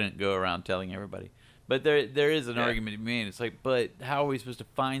 They shouldn't go around telling everybody. But there is an argument to be made. It's like, but how are we supposed to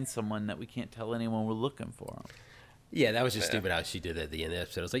find someone that we can't tell anyone we're looking for? Yeah, that was just stupid how she did that at the end of the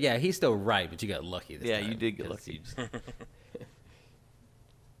episode. I was like, yeah, he's still right, but you got lucky this time. Yeah, you did get 'cause lucky.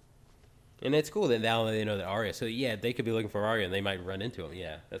 And it's cool that now they know that Arya. So yeah, they could be looking for Arya, and they might run into him.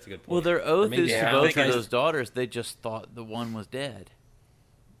 Yeah, that's a good point. Well, their Or oath maybe is they to found both the of guys- those daughters. They just thought the one was dead.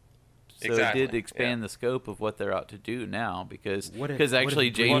 So Exactly, it did expand the scope of what they're out to do now, because What if- actually what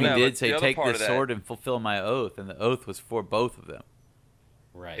if- Jamie Well, no, did but say, the other "Take part this of that- sword and fulfill my oath," and the oath was for both of them.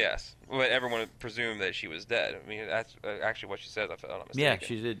 Right. Yes, but everyone presumed that she was dead. I mean, that's actually what she says. If I'm not mistaken. Yeah,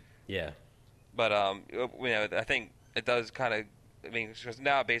 she did. Yeah. But I think it does kind of. I mean, because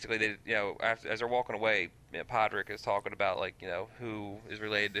now basically they, as they're walking away, Podrick is talking about who is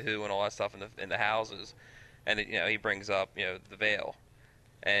related to who and all that stuff in the houses, and he brings up the veil,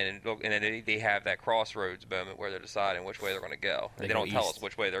 and then they have that crossroads moment where they're deciding which way they're going to go. And They they go don't tell east. us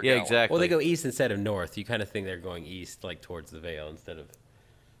which way they're Yeah, going. exactly. Well, they go east instead of north. You kind of think they're going east, like towards the Vale, instead of.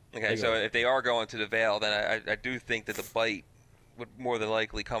 Okay, They so go- if they are going to the veil, then I do think that the bite would more than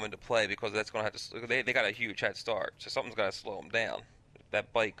likely come into play, because that's going to have to. They got a huge head start, so something's got to slow them down.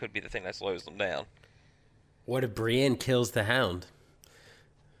 That bite could be the thing that slows them down. What if Brienne kills the Hound?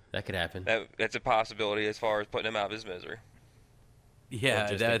 That could happen. That's a possibility as far as putting him out of his misery. Yeah,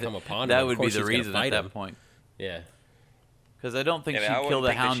 just to come upon him. that Of would be course the she's gonna reason at fight that him. point. Yeah. Because I don't think Yeah, I she'd wouldn't kill the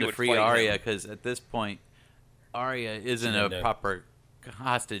think that Hound she to would free fight him. Arya, because at this point, Arya isn't don't a know. proper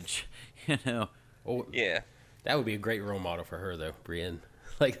hostage. Oh, Yeah. that would be a great role model for her, though, Brienne.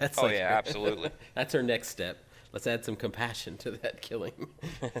 Like that's. Oh like, yeah, absolutely. That's her next step. Let's add some compassion to that killing.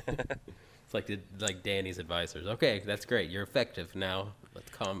 It's like Danny's advisors. Okay, that's great. You're effective now. Let's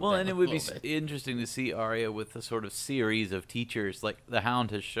calm. Well, down and it a would be little bit. interesting to see Arya with a sort of series of teachers. Like the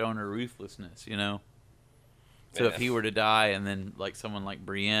Hound has shown her ruthlessness, So if Yeah. he were to die, and then like someone like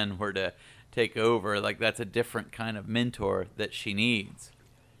Brienne were to take over, like that's a different kind of mentor that she needs.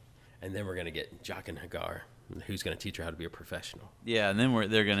 And then we're gonna get Jock and Hagar, who's gonna teach her how to be a professional. Yeah, and then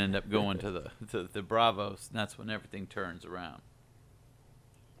they're going to end up going to the Bravos, and that's when everything turns around.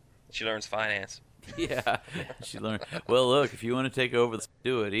 She learns finance. Yeah, she learned. Well, look, if you want to take over, let's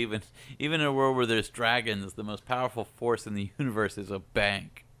do it. Even in a world where there's dragons, the most powerful force in the universe is a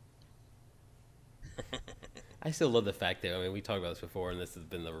bank. I still love the fact that, I mean, we talked about this before, and this has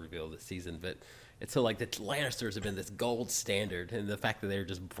been the reveal of the season, but it's so like the Lannisters have been this gold standard, and the fact that they're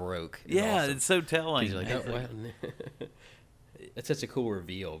just broke. Is Yeah, awesome. it's so telling. You're like, oh, what? It's such a cool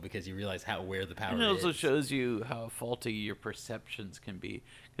reveal because you realize where the power And it also is. shows you how faulty your perceptions can be,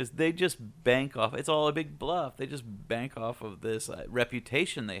 because they just bank off. It's all a big bluff. They just bank off of this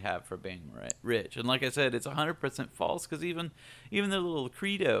reputation they have for being rich. And like I said, it's 100% false. Because even their little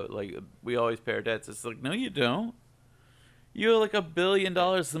credo, like we always pay our debts. It's like, no, you don't. You owe like $1 billion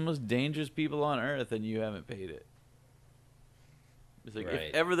to the most dangerous people on earth, and you haven't paid it. It's like Right.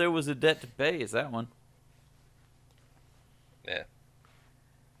 if ever there was a debt to pay, it's that one. Yeah.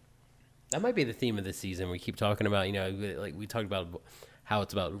 That might be the theme of this season. We keep talking about, like we talked about how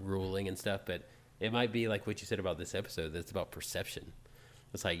it's about ruling and stuff, but it might be like what you said about this episode. That it's about perception.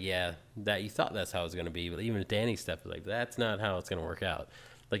 It's like, yeah, that you thought that's how it was going to be, but even Danny's stuff is like, that's not how it's going to work out.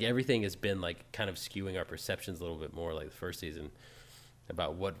 Like everything has been like kind of skewing our perceptions a little bit more, like the first season,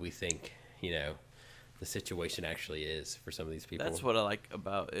 about what we think, the situation actually is for some of these people. That's what I like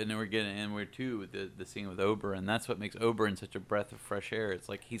about, and then we're getting in too with the scene with Oberyn. That's what makes Oberyn such a breath of fresh air. It's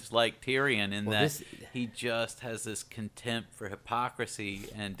like he's like Tyrion in that he just has this contempt for hypocrisy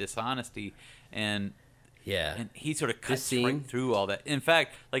and dishonesty, and he sort of cuts right through all that. In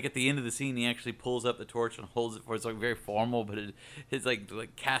fact, like at the end of the scene, he actually pulls up the torch and holds it for. It's like very formal, but it's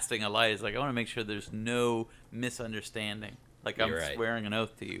like casting a light. It's like I want to make sure there's no misunderstanding. Like I'm swearing an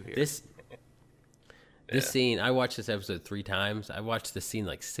oath to you here. This scene, I watched this episode 3 times. I watched this scene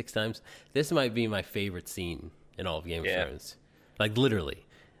like 6 times. This might be my favorite scene in all of Game of Thrones. Like literally.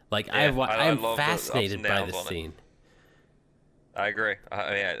 Like I'm fascinated by this scene. I agree.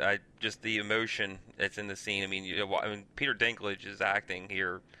 I just the emotion that's in the scene. I mean, Peter Dinklage is acting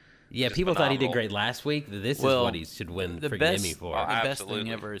here. Yeah, people thought he did great last week. This is what he should win the Emmy for. The best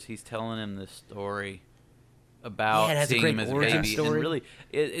thing ever is he's telling him this story about seeing him as a baby. Story. And really,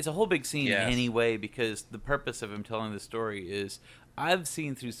 it's a whole big scene anyway, because the purpose of him telling the story is I've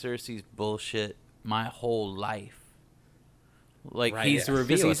seen through Cersei's bullshit my whole life. Like he's the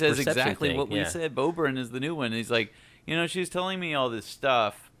reveal. He says exactly what we said. Oberyn is the new one. He's like, she's telling me all this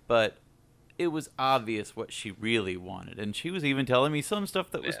stuff, but it was obvious what she really wanted, and she was even telling me some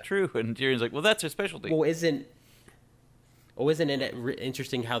stuff that was true. And Tyrion's like, well, that's her specialty. Well, isn't Oh, isn't it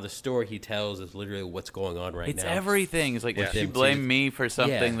interesting how the story he tells is literally what's going on right It's now? everything. It's like, Yeah. she blamed me for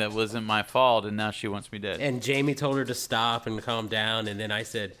something that wasn't my fault, and now she wants me dead. And Jamie told her to stop and calm down, and then I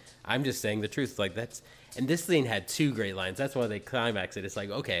said, I'm just saying the truth. Like, that's... And this scene had 2 great lines. That's why they climax it. It's like,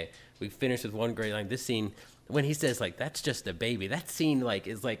 okay, we finished with 1 great line. This scene, when he says, like, that's just a baby, that scene, like,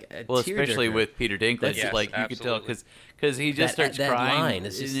 is like a especially tearjerker. with Peter Dinklage, Yes, like, you could tell, absolutely. because he just starts that crying, line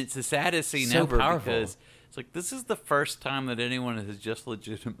is just and it's the saddest scene so ever, powerful. because it's like, this is the first time that anyone has just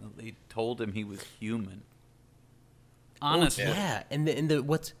legitimately told him he was human. Honestly. Yeah, and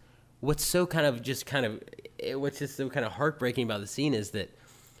what's so what's just so kind of heartbreaking about the scene is that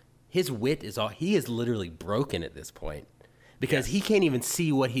his wit he is literally broken at this point, because he can't even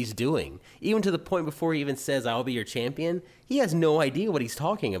see what he's doing. Even to the point before he even says, I'll be your champion, he has no idea what he's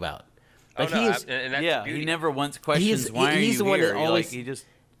talking about. Like, and that's Yeah, the beauty. he never once questions, why he's are the you one here? that always- Like, he just...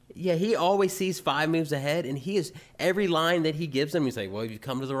 Yeah, he always sees 5 moves ahead, and every line that he gives them, he's like, well, you've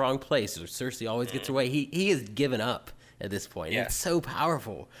come to the wrong place, or Cersei always gets away. He has given up at this point. Yeah. And it's so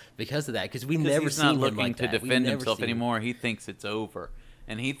powerful because of that, because we've 'cause never he's seen not him looking like to that. We've defend never himself seen him. anymore. He thinks it's over,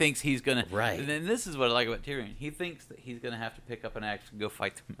 and he thinks he's gonna. Right. And then this is what I like about Tyrion. He thinks that he's gonna have to pick up an axe and go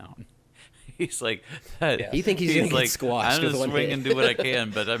fight the mountain. He's like, He thinks he's gonna get like, squashed I'm with just one swing hit. and do what I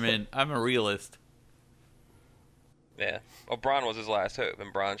can, but I mean, I'm a realist. Yeah. Well, Bronn was his last hope,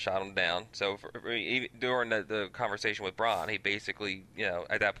 and Bronn shot him down. So even during the conversation with Bronn, he basically,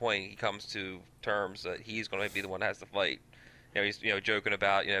 at that point, he comes to terms that he's going to be the one that has to fight. He's joking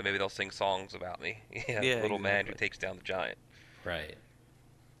about, maybe they'll sing songs about me. Little man who takes down the giant. Right.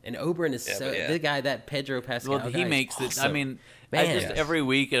 And Oberyn is the guy, that Pedro Pascal Well, guy he is makes it. I awesome. mean, Man. every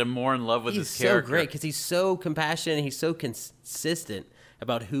week I'm more in love with He's his so character. great because he's so compassionate. He's so consistent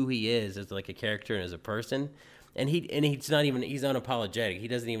about who he is as like a character and as a person. And he's unapologetic. He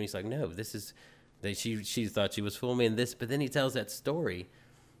doesn't even. He's like, no, this is that she thought she was fooling me in this, but then he tells that story,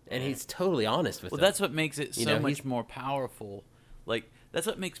 and he's totally honest with. Well, them. that's what makes it so much he's- more powerful. Like, that's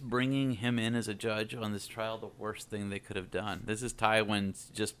what makes bringing him in as a judge on this trial the worst thing they could have done. This is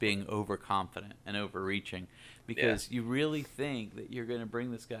Tywin's just being overconfident and overreaching, because you really think that you're going to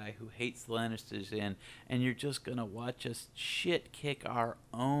bring this guy who hates the Lannisters in, and you're just going to watch us shit kick our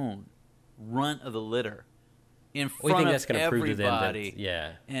own runt of the litter in We front think of that's gonna prove to them that- everybody.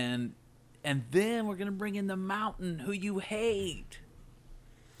 yeah. And then we're going to bring in the Mountain, who you hate.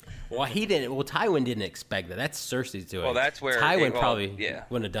 Well, he didn't. Well, Tywin didn't expect that. That's Cersei's doing. Well, that's where Tywin probably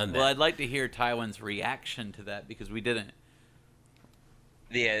wouldn't have done that. Well, I'd like to hear Tywin's reaction to that, because we didn't.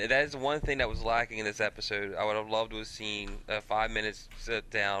 Yeah, that is one thing that was lacking in this episode. I would have loved to have seen a 5 minutes sit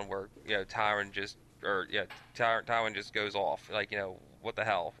down where Tywin just goes off, like, what the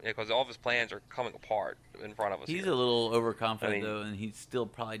hell? Because all of his plans are coming apart in front of us. He's here. a little overconfident, I mean- though, and he still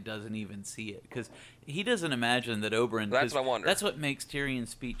probably doesn't even see it, because he doesn't imagine that Oberyn. That's 'cause what I wonder. That's what makes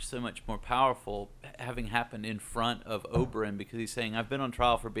Tyrion's speech so much more powerful, having happened in front of Oberyn, because he's saying, "I've been on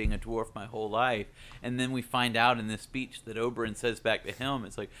trial for being a dwarf my whole life," and then we find out in this speech that Oberyn says back to him,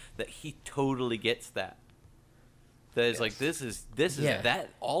 it's like that he totally gets that. That is like, this is Yeah. that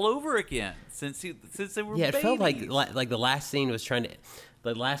all over again since they were Yeah, it babies. felt like the last scene was trying to.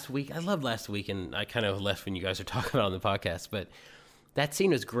 Like last week, I loved last week, and I kind of left when you guys were talking about it on the podcast. But that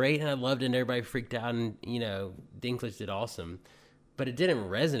scene was great, and I loved it, and everybody freaked out, and Dinklage did awesome. But it didn't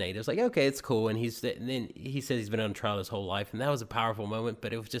resonate. It was like, okay, it's cool, and then he says he's been on trial his whole life, and that was a powerful moment.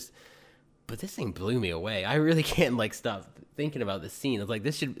 But it was just, but this thing blew me away. I really can't stop thinking about this scene. It's like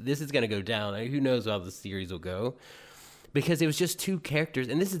this is gonna go down. Who knows how the series will go? Because it was just 2 characters,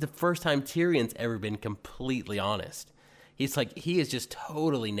 and this is the first time Tyrion's ever been completely honest. He's like, he is just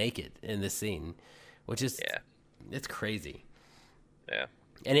totally naked in this scene, which is, it's crazy. Yeah.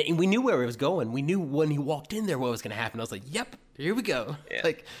 And we knew where it was going. We knew when he walked in there what was going to happen. I was like, yep, here we go.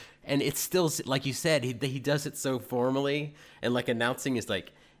 Yeah. And it's still, like you said, he does it so formally, and announcing is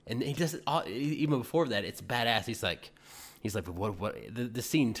like, and he does it even before that, it's badass. He's like, but what? The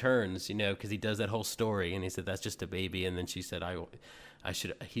scene turns, because he does that whole story, and he said that's just a baby, and then she said,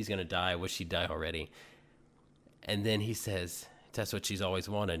 he's gonna die. Wish she'd die already. And then he says, that's what she's always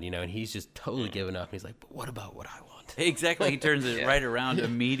wanted, and he's just totally given up. And he's like, but what about what I want? Exactly, he turns it right around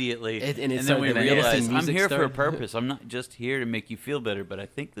immediately, And it's then we like the realize, realistic I'm music here for a started. purpose. I'm not just here to make you feel better, but I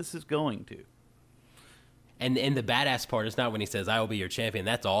think this is going to. And the badass part is not when he says, I will be your champion.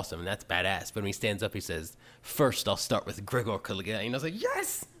 That's awesome, and that's badass. But when he stands up, he says, first I'll start with Gregor Clegane. And I was like,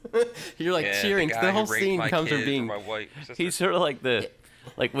 yes! You're cheering. The, The whole who raped scene my comes from kids being... or my wife, sister. He's sort of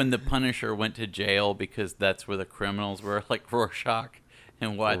like when the Punisher went to jail because that's where the criminals were, like Rorschach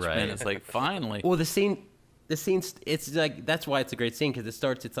and Watchmen. Right. It's like, finally. Well, the scene the scene's, it's like, that's why it's a great scene, because it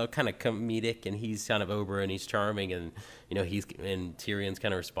starts, it's all kind of comedic, and he's kind of Oberyn, he's charming, and and Tyrion's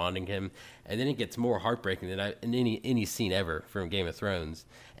kind of responding to him, and then it gets more heartbreaking than in any scene ever from Game of Thrones,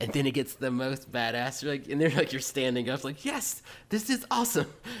 and then it gets the most badass, you're standing up like, yes, this is awesome,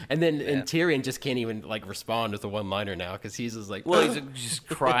 and then and Tyrion just can't even like respond with a one-liner now, because he's just like, well, he's just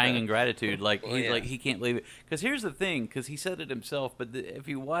crying in gratitude, like like he can't believe it, because here's the thing, because he said it himself, but if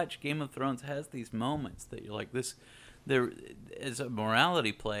you watch Game of Thrones, has these moments that you're like, this, there is a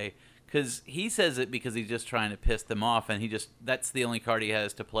morality play, because he says it because he's just trying to piss them off, and that's the only card he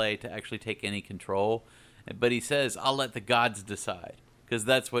has to play to actually take any control, but he says, I'll let the gods decide, because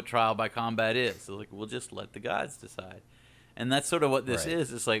that's what trial by combat is. So like, we'll just let the gods decide, and that's sort of what this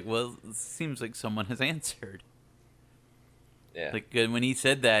is. It's like, well, it seems like someone has answered. Yeah. Like when he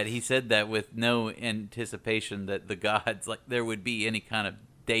said that with no anticipation that the gods, like there would be any kind of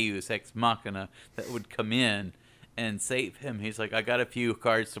Deus ex machina that would come in and save him. He's like, I got a few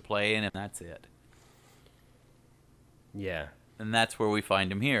cards to play, and that's it. Yeah. And that's where we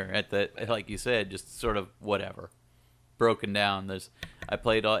find him here at the, like you said, just sort of whatever, broken down. I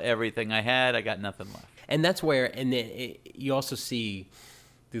played everything I had. I got nothing left. And that's where, and then you also see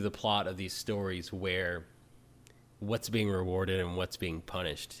through the plot of these stories where what's being rewarded and what's being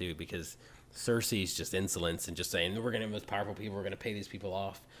punished too, because Cersei's just insolence and just saying, we're going to have the most powerful people, we're going to pay these people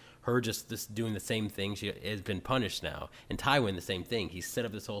off. Her just doing the same thing, she has been punished now. And Tywin, the same thing. He's set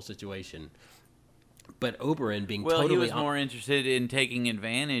up this whole situation. But Oberyn being totally... Well, he was more interested in taking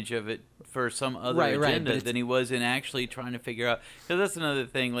advantage of it for some other agenda than he was in actually trying to figure out... Because that's another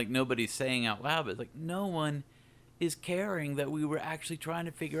thing, like, nobody's saying out loud, but it's like, no one is caring that we were actually trying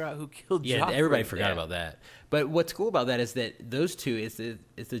to figure out who killed Joffrey. Yeah, everybody forgot about that. But what's cool about that is that those two, is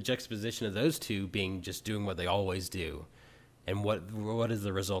the juxtaposition of those two being just doing what they always do. And what is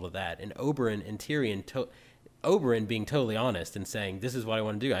the result of that? And Oberyn and Tyrion... Oberyn being totally honest and saying, this is what I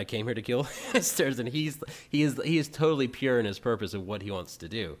want to do. I came here to kill Lannisters, and he is totally pure in his purpose of what he wants to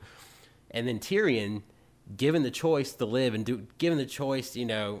do. And then Tyrion, given the choice to live and given the choice,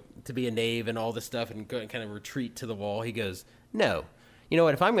 to be a knave and all this stuff and go and kind of retreat to the wall, he goes, no. You know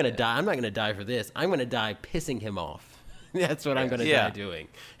what? If I'm going to die, I'm not going to die for this. I'm going to die pissing him off. That's what I'm going to die doing.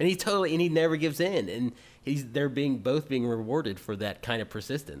 And he never gives in. And they're both being rewarded for that kind of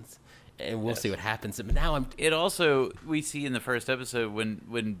persistence. And we'll see what happens. But now It also, we see in the first episode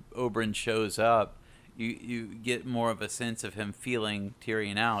when Oberyn shows up, you get more of a sense of him feeling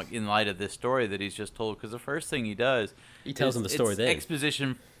Tyrion out in light of this story that he's just told. Because the first thing he does, he tells him the story. Then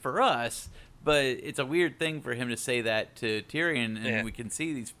exposition for us, but it's a weird thing for him to say that to Tyrion, and we can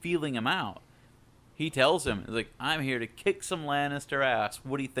see he's feeling him out. He tells him, he's like, "I'm here to kick some Lannister ass.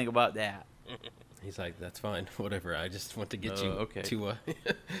 What do you think about that?" He's like, that's fine, whatever. I just want to get you okay. to...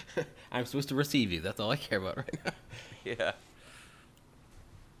 I'm supposed to receive you. That's all I care about right now. Yeah.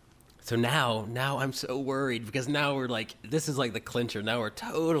 So now I'm so worried, because now we're like, this is like the clincher. Now we're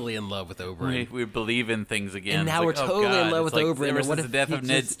totally in love with Oberyn. We believe in things again. And now we're totally in love with Oberyn. Ever since the death of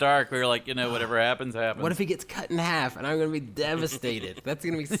Ned Stark, we were like, whatever happens, happens. What if he gets cut in half, and I'm going to be devastated? That's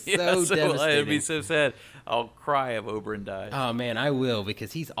going to be so devastating. It'd be so sad. I'll cry if Oberyn dies. Oh, man, I will,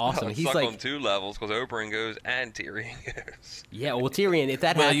 because he's awesome. He's he's like on 2 levels, because Oberyn goes and Tyrion goes. Yeah, well, Tyrion, if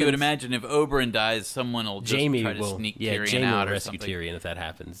that happens... Well, you would imagine if Oberyn dies, someone will just try to sneak Tyrion out or something. Jamie will rescue Tyrion if that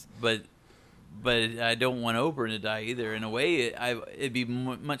happens. But I don't want Oberyn to die either. In a way, it'd be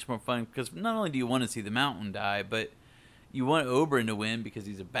much more fun, because not only do you want to see the Mountain die, but you want Oberyn to win because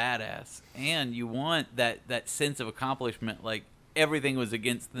he's a badass, and you want that sense of accomplishment, like everything was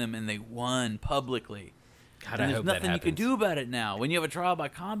against them and they won publicly. God, and I there's hope nothing that you can happens. do about it now. When you have a trial by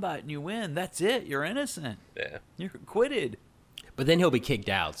combat and you win, that's it. You're innocent. Yeah. You're acquitted. But then he'll be kicked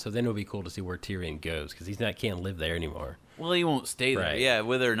out, so then it'll be cool to see where Tyrion goes, because can't live there anymore. Well, he won't stay there. Right. Yeah,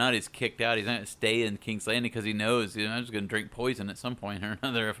 whether or not he's kicked out, he's not going to stay in King's Landing, because he knows, I'm just going to drink poison at some point or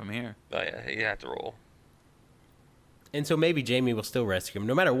another if I'm here. Oh, yeah, you have to roll. And so maybe Jamie will still rescue him.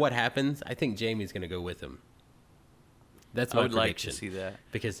 No matter what happens, I think Jamie's going to go with him. That's my prediction. I would like to see that.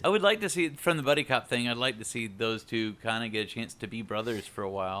 Because I would like to see, from the buddy cop thing, I'd like to see those two kind of get a chance to be brothers for a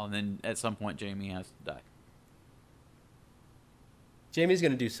while, and then at some point Jamie has to die. Jamie's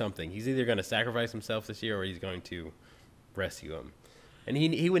going to do something. He's either going to sacrifice himself this year, or he's going to rescue him. And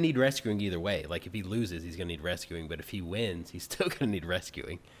he would need rescuing either way. Like, if he loses, he's going to need rescuing. But if he wins, he's still going to need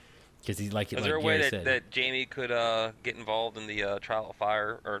rescuing. Because he's like, is there a way that Jamie could get involved in the trial of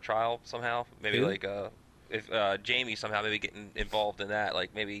fire, or trial somehow? Maybe Who? like if Jamie somehow maybe getting involved in that,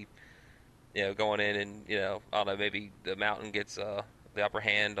 like maybe going in and I don't know, maybe the Mountain gets the upper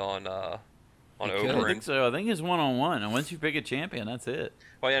hand on Oberyn. I think so. I think it's 1-on-1, and once you pick a champion, that's it.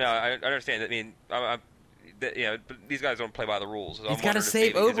 Well, I understand. I mean, but these guys don't play by the rules. So He's got to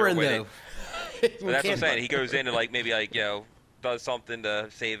save Oberyn though. But that's what I'm saying. He goes in and like maybe like does something to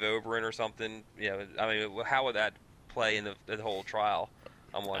save Oberyn or something. I mean, how would that play in the whole trial?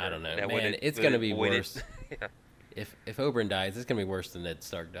 I'm wondering. I don't know, Yeah, man. It's gonna be worse. Yeah. If Oberyn dies, it's gonna be worse than Ned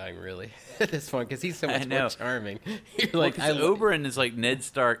Stark dying, really. At this point, because he's so much more charming. You're like, Oberyn is like Ned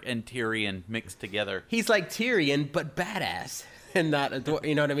Stark and Tyrion mixed together. He's like Tyrion, but badass and not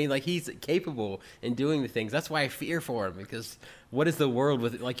you know what I mean? Like he's capable in doing the things. That's why I fear for him, because what is the world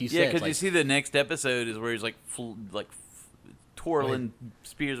with, like you said? Yeah, because like, you see the next episode is where he's like twirling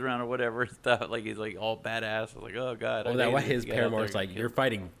spears around or whatever stuff. Like he's like all badass. I was like, oh god. Oh, that why his paramour's like, you're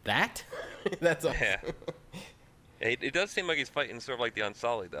fighting that? That's awesome. Yeah. It does seem like he's fighting sort of like the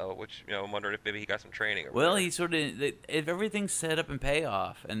Unsullied, though, which, I'm wondering if maybe he got some training. Or well, he sort of, if everything's set up and pay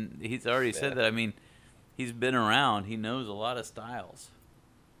off, and he's already said that, I mean, he's been around, he knows a lot of styles.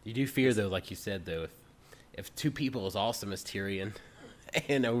 You do fear, though, like you said, though, if two people as awesome as Tyrion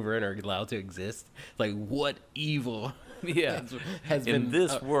and Oberyn are allowed to exist, like, what evil has in been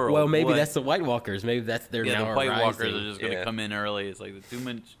this world? Well, maybe that's the White Walkers. Maybe that's their now the White rising. Walkers are just going to come in early. It's like, too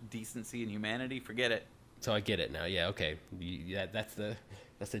much decency and humanity, forget it. So I get it now. Yeah, okay. That's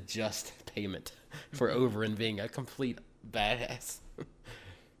a just payment for Oberyn being a complete badass.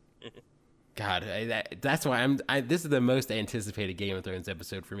 God, that's why this is the most anticipated Game of Thrones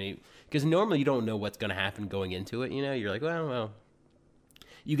episode for me, because normally you don't know what's going to happen going into it. You're like, well,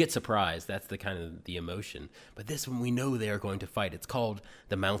 you get surprised. That's the kind of the emotion. But this one, we know they are going to fight. It's called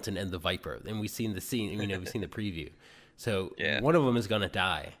The Mountain and the Viper, and we've seen the scene. We've seen the preview. So one of them is going to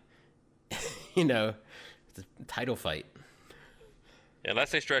die. It's a title fight. Yeah,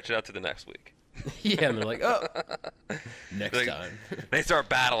 unless they stretch it out to the next week. Yeah, and they're like, oh, next time. They start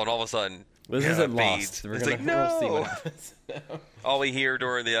battling, all of a sudden. This isn't Lost. We'll see what happens. All we hear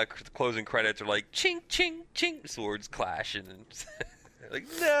during the closing credits are like, ching, ching, ching, swords clashing. And like,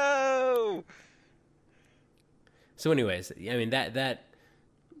 no! So anyways, I mean, that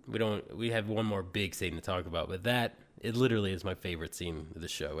we have one more big scene to talk about, but it literally is my favorite scene of the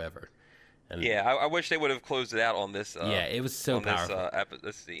show ever. And I wish they would have closed it out on this. It was so powerful.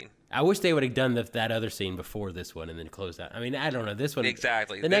 This scene. I wish they would have done that other scene before this one and then closed out. I mean, I don't know. This one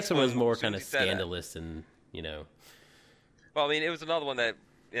exactly. The next one was more kind of scandalous and Well, I mean, it was another one that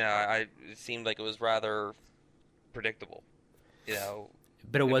it seemed like it was rather predictable.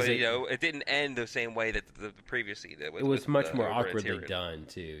 But it wasn't. It didn't end the same way that the previous scene did. It was much more awkwardly done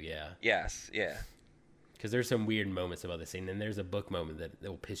too. Yeah. Yes. Yeah. Because there's some weird moments about the scene, and there's a book moment that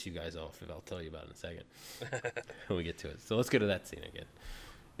will piss you guys off, if I'll tell you about in a second when we get to it. So let's go to that scene again.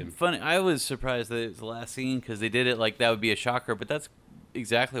 Funny, I was surprised that it was the last scene because they did it like that would be a shocker, but that's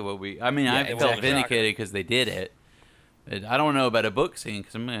exactly what I felt vindicated because they did it. I don't know about a book scene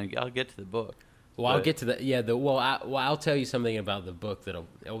because I'll get to the book. Well, I'll get to I'll tell you something about the book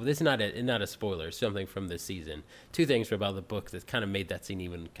this is not a spoiler. It's something from this season. Two things about the book that kind of made that scene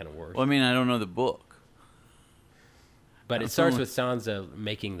even kind of worse. Well, I don't know the book. But it starts with Sansa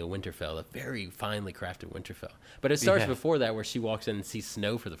making the Winterfell, a very finely crafted Winterfell. But it starts before that, where she walks in and sees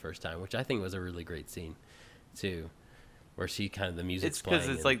snow for the first time, which I think was a really great scene, too, where she kind of the music's playing. It's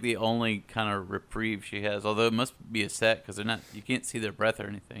because it's like the only kind of reprieve she has, although it must be a set because you can't see their breath or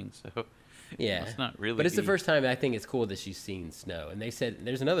anything, so yeah, it's not really. But it's the first time I think it's cool that she's seen snow. And they said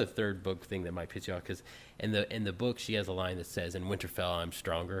there's another third book thing that might piss you off because in the book she has a line that says, "In Winterfell I'm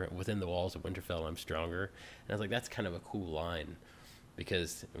stronger. Within the walls of Winterfell I'm stronger." And I was like, that's kind of a cool line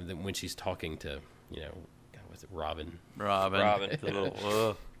because when she's talking to was it Robin? The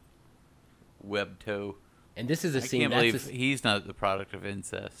little web toe. And this is a scene. I can't believe he's not the product of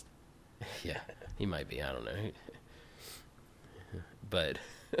incest. Yeah, he might be. I don't know. But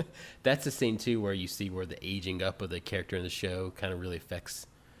that's a scene too where you see where the aging up of the character in the show kind of really affects,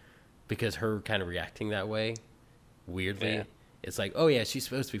 because her kind of reacting that way, weirdly. Yeah. It's like, oh yeah, she's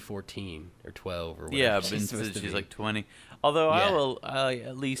supposed to be 14 or 12 or whatever. Yeah, but she's like 20. Although I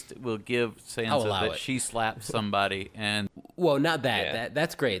at least will give Sansa that she slaps somebody and. Well, not that. Yeah.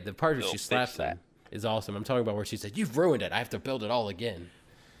 That's great. The part where she slaps him is awesome. I'm talking about where she said, "You've ruined it. I have to build it all again."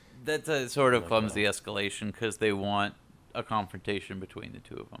 That's a sort of clumsy escalation because they want a confrontation between the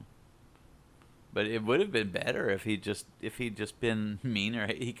two of them. But it would have been better if he'd just been meaner.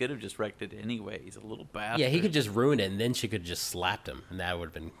 He could have just wrecked it anyway. He's a little bastard. Yeah, he could just ruin it, and then she could just slapped him, and that would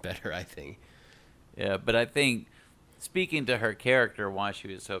have been better, I think. Yeah, but I think speaking to her character, why she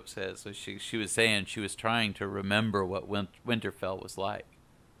was so upset, so she was saying she was trying to remember what Winterfell was like.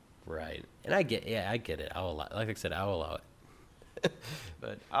 Right, and I get it. I'll allow it.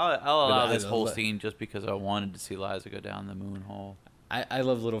 But I'll allow this whole scene just because I wanted to see Liza go down the moon hole. I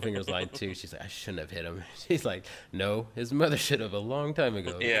love Littlefinger's line too. She's like, I shouldn't have hit him. She's like, no, his mother should have a long time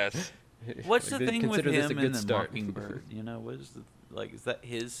ago. Yes. What's the Like, thing with consider this him a good and the start. Mockingbird? You know, what is the like? Is that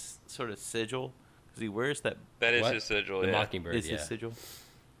his sort of sigil? Because he wears that. That is What? his sigil. The Yeah. Mockingbird. Is yeah, his sigil?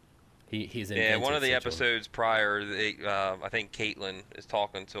 he's Yeah, one of the sigil. episodes prior, I think Caitlin is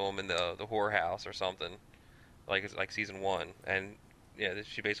talking to him in the whorehouse or something, like it's like season 1, and yeah,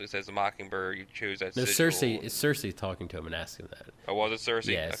 she basically says the Mockingbird, you chose that No, sigil. Cersei. It's Cersei talking to him and asking that. Oh, was it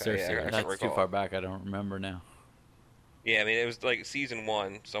Cersei? Yeah, okay, Cersei. Yeah, I can't That's recall. too far back. I don't remember now. Yeah, I mean it was like season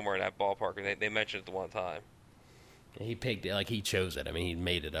 1 somewhere in that ballpark, and they mentioned it the one time. He picked it, like he chose it. I mean, he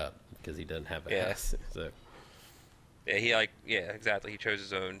made it up because he doesn't have a Yeah. house. So, Yeah, exactly. He chose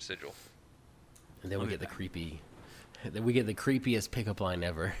his own sigil. and then we get the creepy. Then we get the creepiest pickup line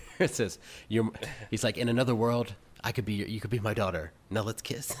ever. It says, He's like, in another world, you could be my daughter. Now let's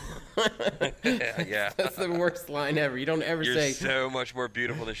kiss. Yeah. That's the worst line ever. You don't ever You're say. so much more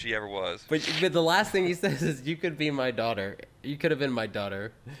beautiful than she ever was. But the last thing he says is, "You could be my daughter. You could have been my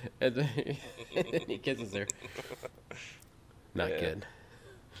daughter." And then he kisses her. Not Yeah. good.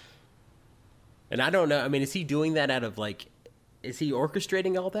 And I don't know. I mean, is he doing that out of like? Is he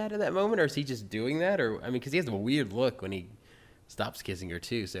orchestrating all that at that moment, or is he just doing that? Or I mean, because he has a weird look when he stops kissing her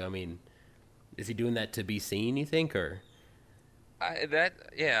too. So I mean, is he doing that to be seen? You think, or I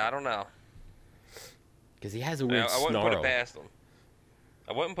don't know. because he has a weird I wouldn't put snarl? it past him.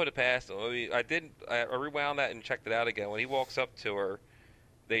 I wouldn't put it past him. I mean, I rewound that and checked it out again. When he walks up to her,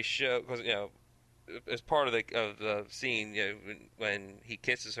 they show, because as part of the scene, when he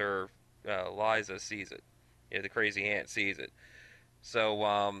kisses her, Liza sees it. The crazy aunt sees it. So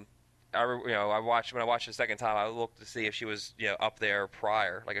when I watched it the second time, I looked to see if she was up there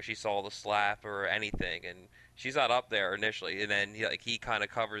prior, like if she saw the slap or anything, and she's not up there initially. And then he kind of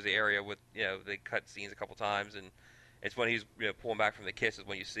covers the area with they cut scenes a couple times, and it's when he's pulling back from the kisses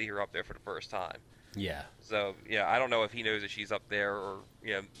when you see her up there for the first time. Yeah. So I don't know if he knows that she's up there, or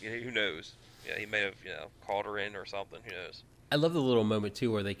who knows. He may have called her in or something. Who knows? I love the little moment too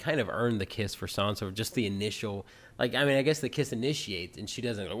where they kind of earn the kiss for Sansa, just the initial, like, I mean, I guess the kiss initiates and she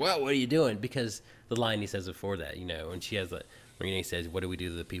doesn't go, well, what are you doing? Because the line he says before that, and she has when he says, what do we do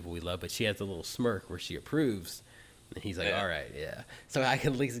to the people we love? But she has a little smirk where she approves, and he's like, Yeah. all right, yeah. So I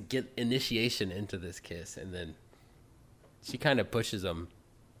can at least get initiation into this kiss, and then she kind of pushes him.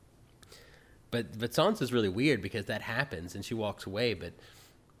 But Sansa's really weird because that happens and she walks away, but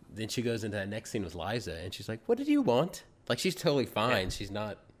then she goes into that next scene with Liza and she's like, what did you want? Like, she's totally fine. Yeah. She's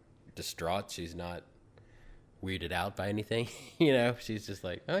not distraught. She's not weirded out by anything. She's just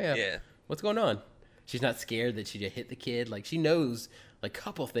like, oh, yeah, what's going on? She's not scared that she just hit the kid. Like, she knows a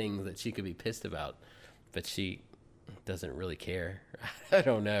couple things that she could be pissed about, but she doesn't really care. I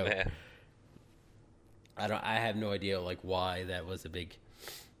don't know. Yeah. I have no idea, why that was a big,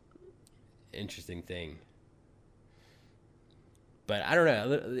 interesting thing. But I don't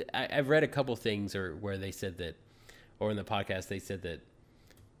know. I've read a couple things where they said that, or in the podcast, they said that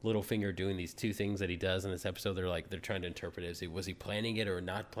Littlefinger doing these two things that he does in this episode, they're trying to interpret it. Was he planning it or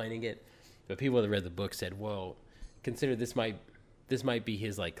not planning it? But people that read the book said, well, consider this might be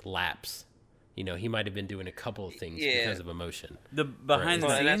his lapse. He might have been doing a couple of things because of emotion. The behind Right.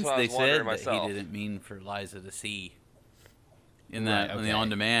 the Well, that's scenes, what I they was wondering said that myself. he didn't mean for Liza to see. In Right, that, on okay. the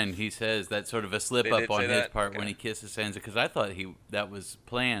on-demand, he says that's sort of a slip They up did on say his that? part Okay. when he kisses Sansa, because I thought that was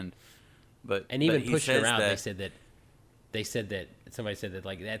planned. But And even but he pushing her says out, that, they said that somebody said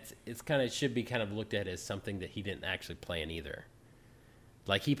that it's kind of should be kind of looked at as something that he didn't actually plan either.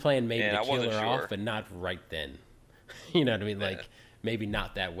 Like, he planned maybe Yeah, to I kill wasn't her sure. off, but not right then. You know what I mean? Yeah. Like, maybe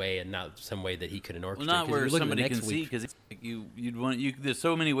not that way, and not some way that he could orchestrate. well, not 'Cause where if you look at the somebody next can see, week- because there's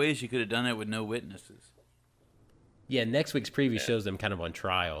so many ways you could have done it with no witnesses. Yeah, next week's preview shows them kind of on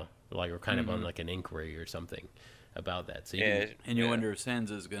trial, or kind of on an inquiry or something about that. So you Yeah, can, And you wonder if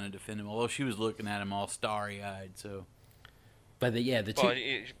Sansa's going to defend him. Although she was looking at him all starry-eyed, so... but the two. Well,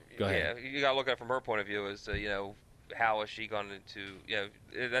 Go ahead. Yeah, you gotta look at it from her point of view as to how is she going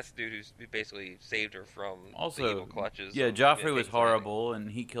to that's the dude who basically saved her from the evil Also, clutches. yeah, of, Joffrey was King's Landing. horrible,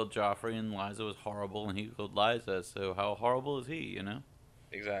 and he killed Joffrey, and Liza was horrible, and he killed Liza, so how horrible is he,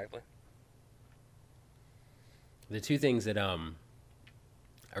 Exactly. The two things that are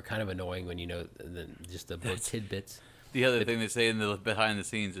kind of annoying when just the book tidbits. The other thing they say in the behind the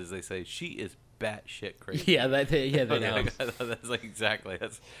scenes is they say, she is batshit crazy. Yeah, they know. That's exactly.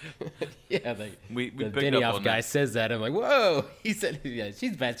 Yeah, We the picked up Benioff on guy that. says that. I'm like, whoa! He said, yeah,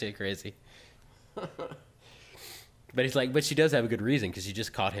 she's batshit crazy. But he's like, but she does have a good reason because she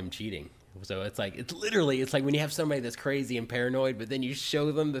just caught him cheating So it's like it's like when you have somebody that's crazy and paranoid, but then you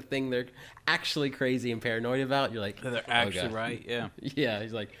show them the thing they're actually crazy and paranoid about. You're like, They're oh, actually God. right. Yeah. Yeah.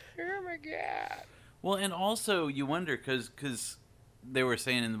 He's like, Oh my god. Well, and also you wonder because they were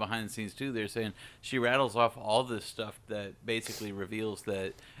saying in the behind the scenes too. They're saying she rattles off all this stuff that basically reveals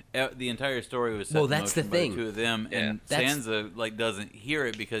that the entire story was set Well, in that's the motion by thing. the two of them, Yeah. and That's- Sansa like doesn't hear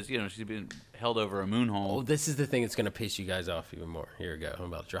it because she's been held over a moon hole. oh, this is the thing that's going to piss you guys off even more. Here we go. I'm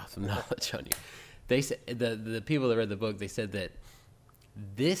about to drop some knowledge on you. They said the people that read the book, they said that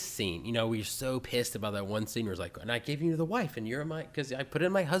this scene, we were so pissed about that one scene where it's like, and I gave you the wife, and you're because I put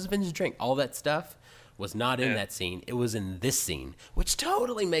in my husband's drink. All that stuff was not in that scene. It was in this scene, which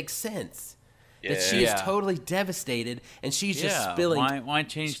totally makes sense. That she's Yeah. totally devastated, and she's just spilling. Why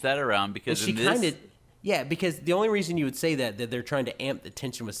change that around? And Because she in this, kind of, yeah, because the only reason you would say that they're trying to amp the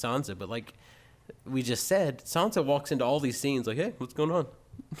tension with Sansa, but like we just said, Sansa walks into all these scenes like, hey, what's going on?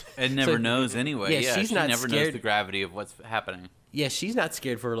 it never so- knows anyway. Yeah, Yeah, she's she not never knows scared. the gravity of what's happening. Yeah, she's not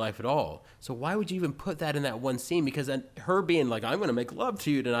scared for her life at all. So why would you even put that in that one scene? Because her being like, I'm going to make love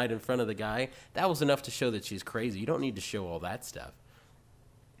to you tonight in front of the guy, that was enough to show that she's crazy. You don't need to show all that stuff.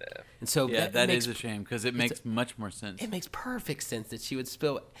 And so Yeah, that makes, is a shame because it makes much more sense. it makes perfect sense that she would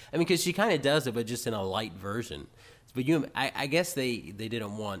spill. I mean, because she kind of does it, but just in a light version. But I guess they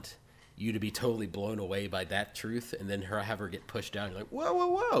didn't want you to be totally blown away by that truth, and then have her get pushed down. You're like, whoa, whoa,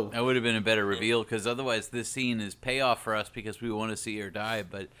 whoa. That would have been a better reveal because otherwise this scene is payoff for us because we want to see her die,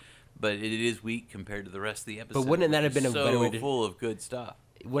 but it is weak compared to the rest of the episode. wouldn't that have which been is a better way so to- full of good stuff?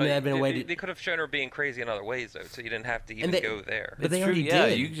 Wouldn't that have been a way to? They could have shown her being crazy in other ways, though, so you didn't have to even they- go there. But they It's true, already yeah,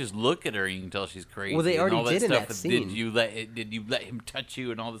 did. you can just look at her and you can tell she's crazy. Well, they and already all did in stuff. that scene. Did you let him touch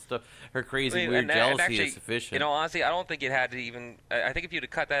you and all this stuff? Her crazy I mean, weird and jealousy actually, is sufficient. You know, honestly, I don't think it had to even. I think if you'd have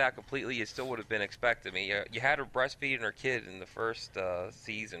cut that out completely, it still would have been expected. I mean, you had her breastfeeding her kid in the first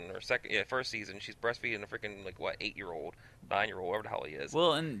season or second, first season. She's breastfeeding a freaking 8-year-old, 9-year-old, whatever the hell he is.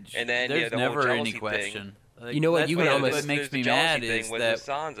 well, and And then, there's the whole never any jealousy question. thing. Like, You know what, that's you could almost- what makes there's me the jealousy mad thing is with that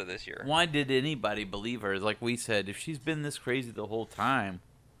Sansa this year. why did anybody believe her? Like we said, if she's been this crazy the whole time,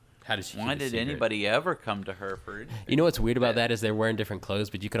 How did she? why keep a did secret? anybody ever come to her for anything? You know what's weird about that is they're wearing different clothes,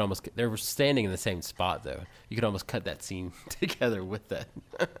 but you could almost they were standing in the same spot though. You could almost cut that scene together with that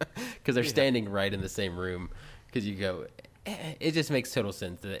because they're standing right in the same room. Because you go, it just makes total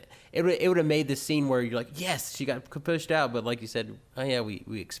sense that it would have made this scene where you're like, yes, she got pushed out, but like you said, oh yeah, we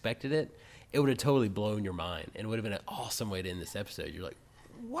expected it. It would have totally blown your mind, and it would have been an awesome way to end this episode. You're like,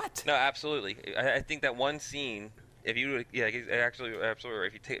 what? No, absolutely. I think that one scene, if you,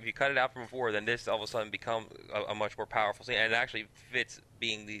 absolutely. If you cut it out from before, then this all of a sudden becomes a much more powerful scene, and it actually fits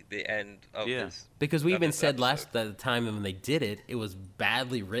being the end of this. Because we of even this said episode. last at the time when they did it, it was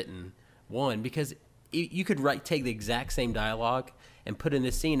badly written. One, because you could take the exact same dialogue and put in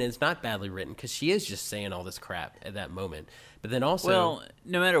this scene, and it's not badly written because she is just saying all this crap at that moment. But then also, Well,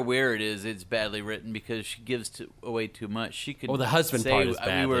 no matter where it is, it's badly written because she gives away too much. She could. Well, the husband say, part is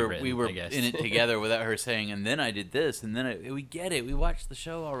badly written, We were I guess. in it together without her saying, and then I did this, and then we get it. We watched the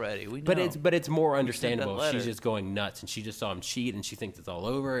show already. We know. but it's more sent that understandable. letter. She's just going nuts, and she just saw him cheat, and she thinks it's all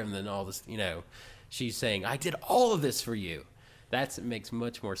over, and then all this, she's saying, "I did all of this for you." That makes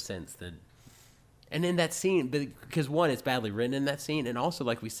much more sense than. And in that scene, because one, it's badly written in that scene, and also,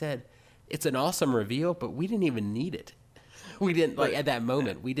 like we said, it's an awesome reveal, but we didn't even need it. We didn't at that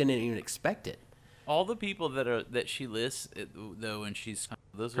moment. We didn't even expect it. all the people that she lists, though, and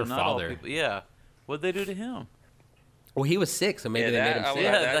those Her are not father. all people. Yeah, what'd they do to him? Well, he was sick, so maybe Yeah, they made him that- I sick. was-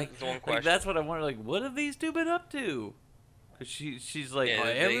 Yeah, that's like, the one like question. that's what I wonder. Like, what have these two been up to? Because she's like, Yeah, oh,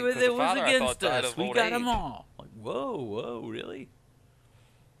 they- everybody 'cause that the was father, I thought, against died us, of we old got them age. all. Like, whoa, really?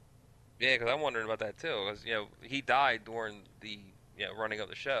 Yeah, because I'm wondering about that too. Because he died during the running of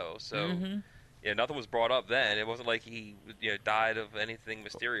the show, so nothing was brought up then. It wasn't like he died of anything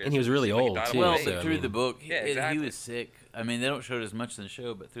mysterious. And he was really It seemed like old, died of too, Well, old so, age. I through mean- the book, Yeah, he exactly. was sick. I mean, they don't show it as much in the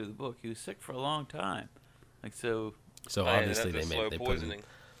show, but through the book, he was sick for a long time. Like, so So Yeah, obviously that's they slow put poisoning.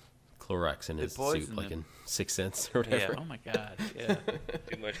 Clorox in They his soup, poisoned like him. in Sixth Sense or yeah. whatever. Oh my God. Yeah.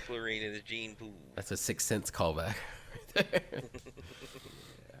 Too much chlorine in his gene pool. That's a Sixth Sense callback.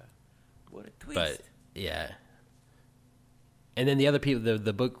 What a twist. But yeah. And then the other people,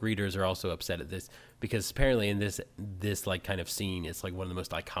 the book readers are also upset at this because apparently in this like kind of scene, it's like one of the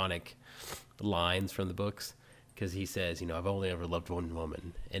most iconic lines from the books because he says, I've only ever loved one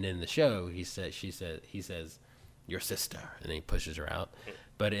woman, and in the show he says, your sister, and then he pushes her out.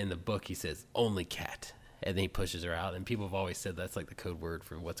 But in the book he says only cat, and then he pushes her out. And people have always said that's like the code word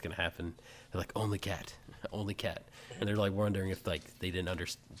for what's going to happen. They're like only cat, and they're like wondering if like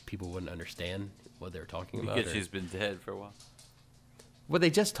people wouldn't understand what they were talking about. because or- she's been dead for a while. Well, they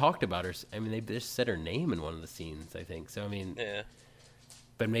just talked about her. I mean, they just said her name in one of the scenes, I think. So, I mean, Yeah.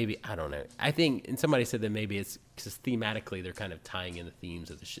 but maybe, I don't know. I think, and somebody said that maybe it's because thematically they're kind of tying in the themes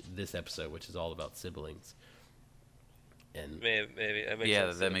of this episode, which is all about siblings. And Maybe. That makes Yeah,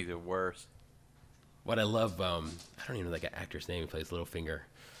 sense, that too. makes it worse. what I love, I don't even know that actor's name. He plays Littlefinger.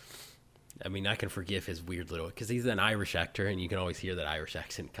 I mean, I can forgive his weird little, because he's an Irish actor, and you can always hear that Irish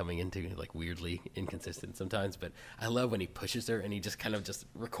accent coming into, like, weirdly inconsistent sometimes. But I love when he pushes her, and he just kind of just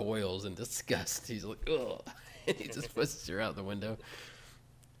recoils in disgust. He's like, ugh, and he just pushes her out the window.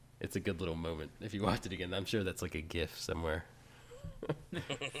 It's a good little moment. If you watch it again, I'm sure that's like a GIF somewhere.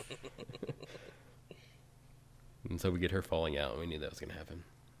 And so we get her falling out, and we knew that was going to happen.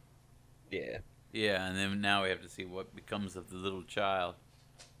 Yeah. Yeah, and then now we have to see what becomes of the little child.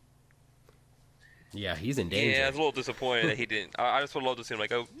 Yeah, he's in danger. Yeah, I was a little disappointed that he didn't. I just would love to see him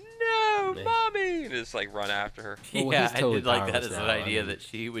like, oh, no, Yeah. mommy! And just like run after her. Well, Yeah, he's totally I did like that powerless as an now, idea I mean- that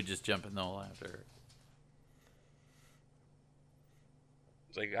she would just jump in the hole after her.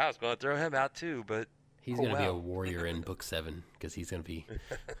 It's like, I was going to throw him out too, but He's oh, going to be a wow. warrior in book 7, because he's going to be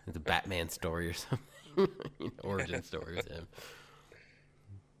the Batman story or something. Origin story with him.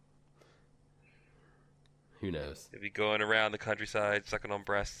 Who knows? he'd be going around the countryside sucking on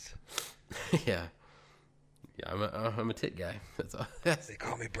breasts. Yeah. Yeah, I'm a tit guy. That's all. They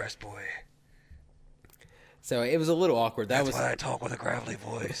call me breast boy. So it was a little awkward. That That's was why I talk with a gravelly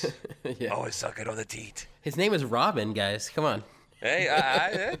voice. yeah. Always suck it on the teat. His name is Robin, guys. Come on.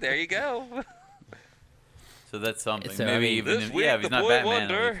 Hey, there you go. So that's something. So, I Maybe mean- even This if, week, yeah, if he's the not boy Batman. at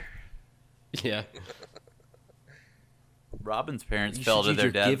wonder. least Yeah. Robin's parents You fell should to use their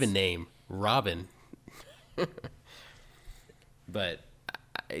your deaths. given name, Robin. But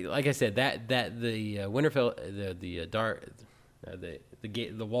like I said, that the Winterfell, the dark,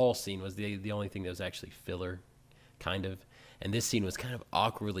 the wall scene was the only thing that was actually filler, kind of. And this scene was kind of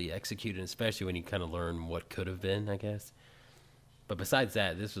awkwardly executed, especially when you kind of learn what could have been, I guess. But besides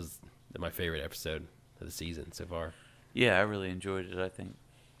that, this was my favorite episode of the season so far. Yeah, I really enjoyed it. I think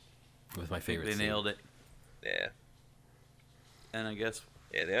With my favorite they scene. nailed it. Yeah. And I guess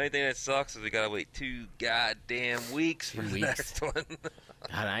Yeah, the only thing that sucks is we gotta wait 2 goddamn weeks for 2 the weeks. next one.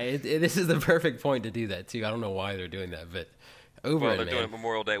 God, this is the perfect point to do that, too. I don't know why they're doing that, but over Well, it, they're man. doing it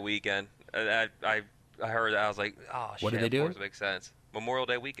Memorial Day weekend. I heard that. I was like, oh, shit. What are they of doing? course it makes sense. Memorial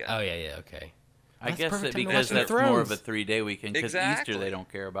Day weekend. Oh, yeah, okay. I That's guess perfect that time to because watch Game of that's more of a Thrones. 3-day weekend. Because Exactly. Easter they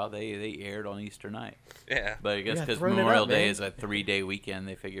don't care about. They aired on Easter night. Yeah. But I guess Yeah, because throwing it Memorial up, Day man. is a 3-day weekend,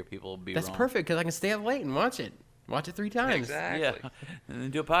 they figure people will be That's wrong. perfect, because I can stay up late and watch it. Watch it 3 times. Exactly. Yeah, and then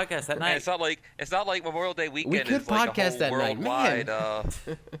do a podcast that And night. it's not like Memorial Day weekend could is like a podcast whole that night, worldwide.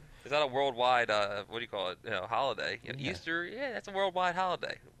 man. It's not a worldwide. What do you call it? Holiday. Yeah. Easter. Yeah, that's a worldwide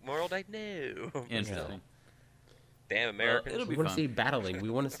holiday. Memorial Day, no. Interesting. Damn Americans. it'll We be want to fun. see battling. We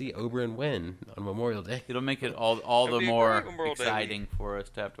want to see Oberyn win on Memorial Day. It'll make it all It'll the be a more great Memorial Day exciting for us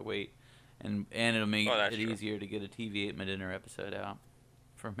to have to wait, and it'll make Oh, that's it true. easier to get a TV at my dinner episode out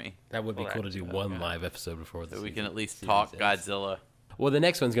for me, That would be Well, cool to do that's- one okay. live episode before the so we season- can at least series talk ends. Godzilla. Well, the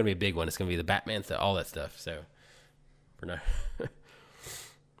next one's going to be a big one. It's going to be the Batman stuff, all that stuff. So we're not.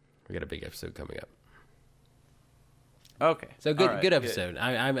 We got a big episode coming up. Okay. So good, All right, good episode.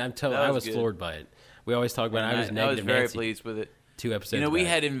 I'm telling. That I was was good. floored by it. We always talk about. And I was I was negative very Nancy. pleased with it. 2 episodes. You know, we back.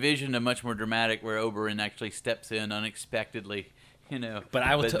 had envisioned a much more dramatic where Oberyn actually steps in unexpectedly. You know, But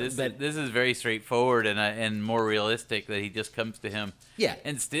I will this, but- this is very straightforward and more realistic that he just comes to him. Yeah.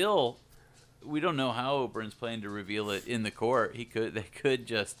 And still, we don't know how Oberyn's planning to reveal it in the court. They could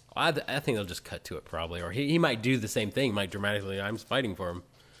just. I think they'll just cut to it probably, or he might do the same thing. Might dramatically. I'm fighting for him.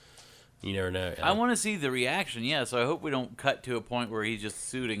 You never know. I want to see the reaction. Yeah, so I hope we don't cut to a point where he's just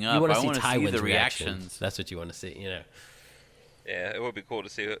suiting up. You want I to see want to see Tywin's the reaction. reactions. That's what you want to see. You know. Yeah, it would be cool to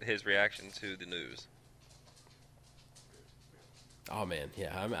see his reaction to the news. Oh man,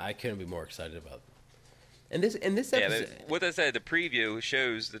 yeah, I couldn't be more excited about it. And this Yeah, episode. but what I said, the preview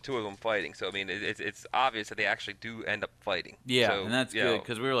shows the 2 of them fighting. So I mean, it's obvious that they actually do end up fighting. Yeah, So, and that's you good know,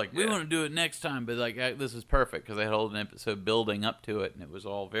 because we were like, we yeah. want to do it next time, but like this is perfect because they had a whole episode building up to it, and it was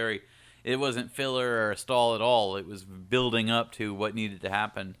all very. It wasn't filler or a stall at all. It was building up to what needed to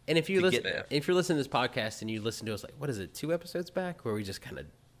happen. And if you to listen, get there. if you're listening to this podcast and you listen to us, like, what is it, 2 episodes back, where we just kind of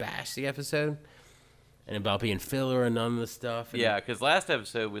bash the episode and about being filler and none of the stuff. And Yeah, because last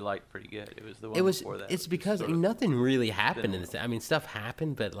episode we liked pretty good. It was the one before that. It's because Sort of- nothing really happened in this. I mean, stuff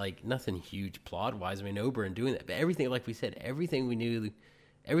happened, but like nothing huge plot wise. I mean, Oberyn doing that, but everything, like we said, everything we knew,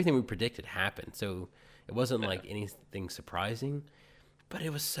 everything we predicted happened. So it wasn't like anything surprising, but it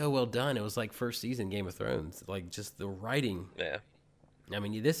was so well done. It was like first season Game of Thrones. Like just the writing Yeah. I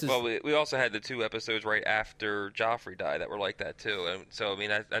mean, this is Well, we also had the 2 episodes right after Joffrey died that were like that too, and so I mean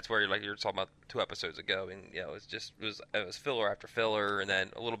that's where you're talking about 2 episodes ago, and it was filler after filler, and then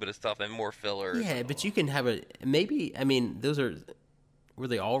a little bit of stuff, then more filler. yeah, but you can have a maybe. I mean, were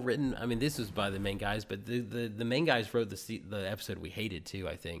they all written? I mean, this was by the main guys, but the main guys wrote the episode we hated too,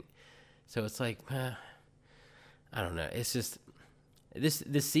 I think. So it's like, I don't know. It's just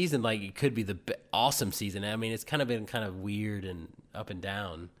this season, like it could be the awesome season. I mean, it's kind of been kind of weird and up and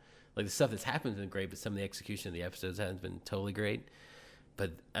down. Like the stuff that's happened has been great, but some of the execution of the episodes hasn't been totally great.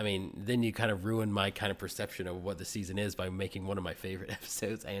 But I mean, then you kind of ruin my kind of perception of what the season is by making one of my favorite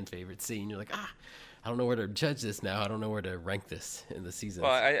episodes and favorite scene. You're like, I don't know where to judge this now. I don't know where to rank this in the season.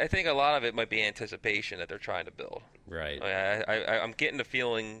 Well, I think a lot of it might be anticipation that they're trying to build. Right. I'm getting the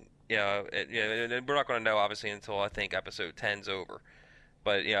feeling, and we're not going to know obviously until I think episode 10's over.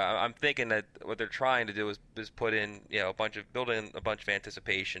 But I'm thinking that what they're trying to do is put in building a bunch of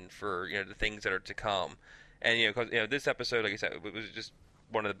anticipation for the things that are to come, and because this episode, like I said, it was just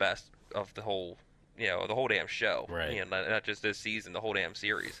one of the best of the whole the whole damn show. Right. Not just this season, the whole damn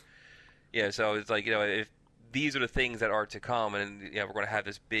series. Yeah, so it's like if these are the things that are to come, and we're going to have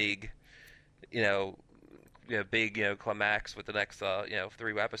this big, climax with the next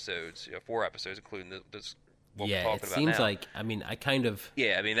 3 episodes, 4 episodes, including this. What we're talking it about seems now. like I mean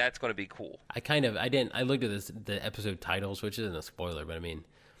That's going to be cool. I looked at the episode titles, which isn't a spoiler, but I mean,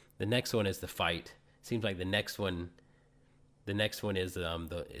 the next one is the fight. Seems like the next one is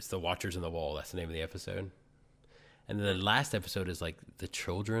it's the Watchers in the Wall. That's the name of the episode. And then the last episode is like the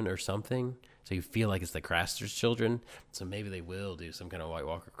children or something. So you feel like it's the Craster's children. So maybe they will do some kind of White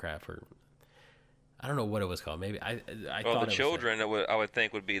Walker crap, or I don't know what it was called. Maybe I thought the children I would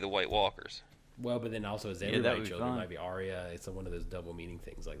think would be the White Walkers. Well, but then also is everybody children? It might be Arya. It's one of those double meaning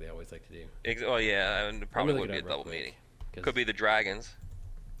things like they always like to do. Oh yeah, and probably would be a double meaning. Could be the dragons.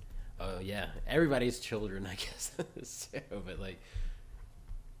 Oh yeah, everybody's children, I guess. So, but like,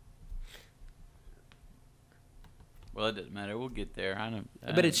 well, it doesn't matter. We'll get there.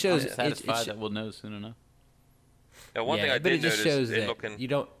 But it shows. I'm satisfied that we'll know soon enough. Now, one thing I did notice shows in that looking. You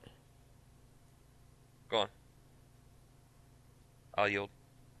don't. Go on. I'll yield.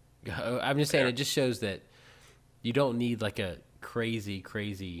 I'm just saying, it just shows that you don't need like a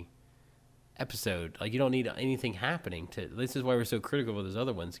crazy episode. Like you don't need anything happening to. This is why we're so critical of those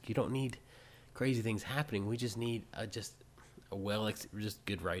other ones. You don't need crazy things happening. We just need just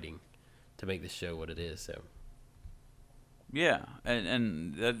good writing to make the show what it is. So. Yeah,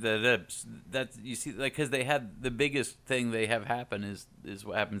 and that you see, like, because they had the biggest thing they have happen is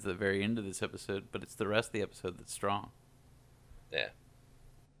what happens at the very end of this episode, but it's the rest of the episode that's strong. Yeah.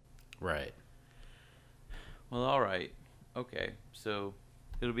 Right. Well, all right. Okay, so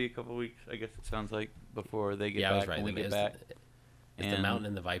it'll be a couple weeks, I guess it sounds like, before they get back. I was right. And we get back. It's the Mountain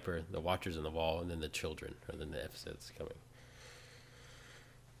and the Viper, the Watchers in the Wall, and then the children, or then the episodes coming.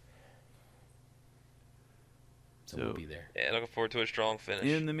 So we'll be there. Yeah, looking forward to a strong finish.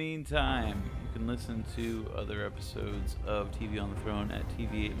 In the meantime, you can listen to other episodes of TV on the Throne at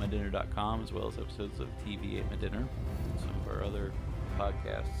tv8mydinner.com, as well as episodes of TV Ate My Dinner, and some of our other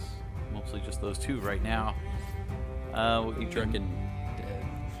podcasts, mostly just those 2 right now. Drunken Dead.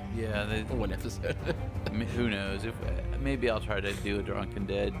 Yeah, one episode. Who knows? Maybe I'll try to do a Drunken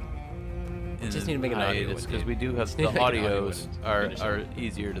Dead. Just need to make an audio one, because we do have the audios are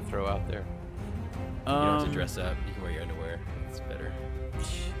easier to throw out there. You don't have to dress up. You can wear your underwear. It's better.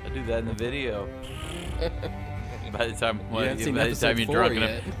 I do that in the video. By the time you're drunk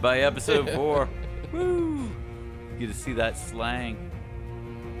enough, by episode 4, woo, you get to see that slang.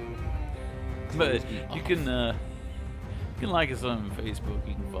 But you can like us on Facebook.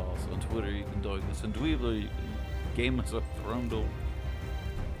 You can follow us on Twitter. You can dog us on Dweebler. You can game us on Thrundle.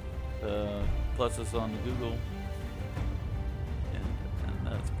 Plus us on Google. And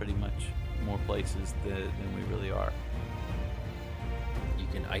that's pretty much more places than we really are. You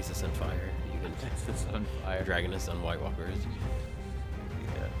can ice us on fire. You can ice us on fire. Dragon us on White Walkers.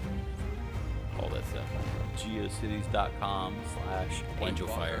 Yeah. All that stuff.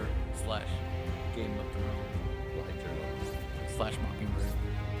 geocities.com/Angelfire /Game of Thrones Live Journal /Mockingbird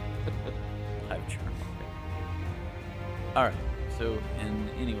Live Journal. All right. So,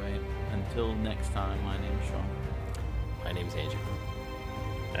 anyway, until next time, my name is Sean. My name is Andrew.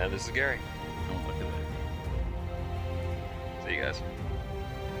 And this is Gary. Don't fuck it later. See you guys.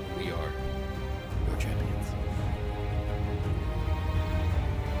 We are your champions.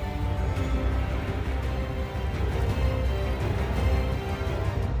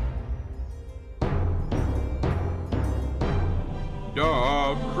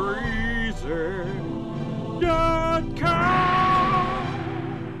 DogCrazy.com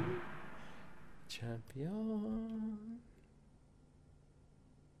champion.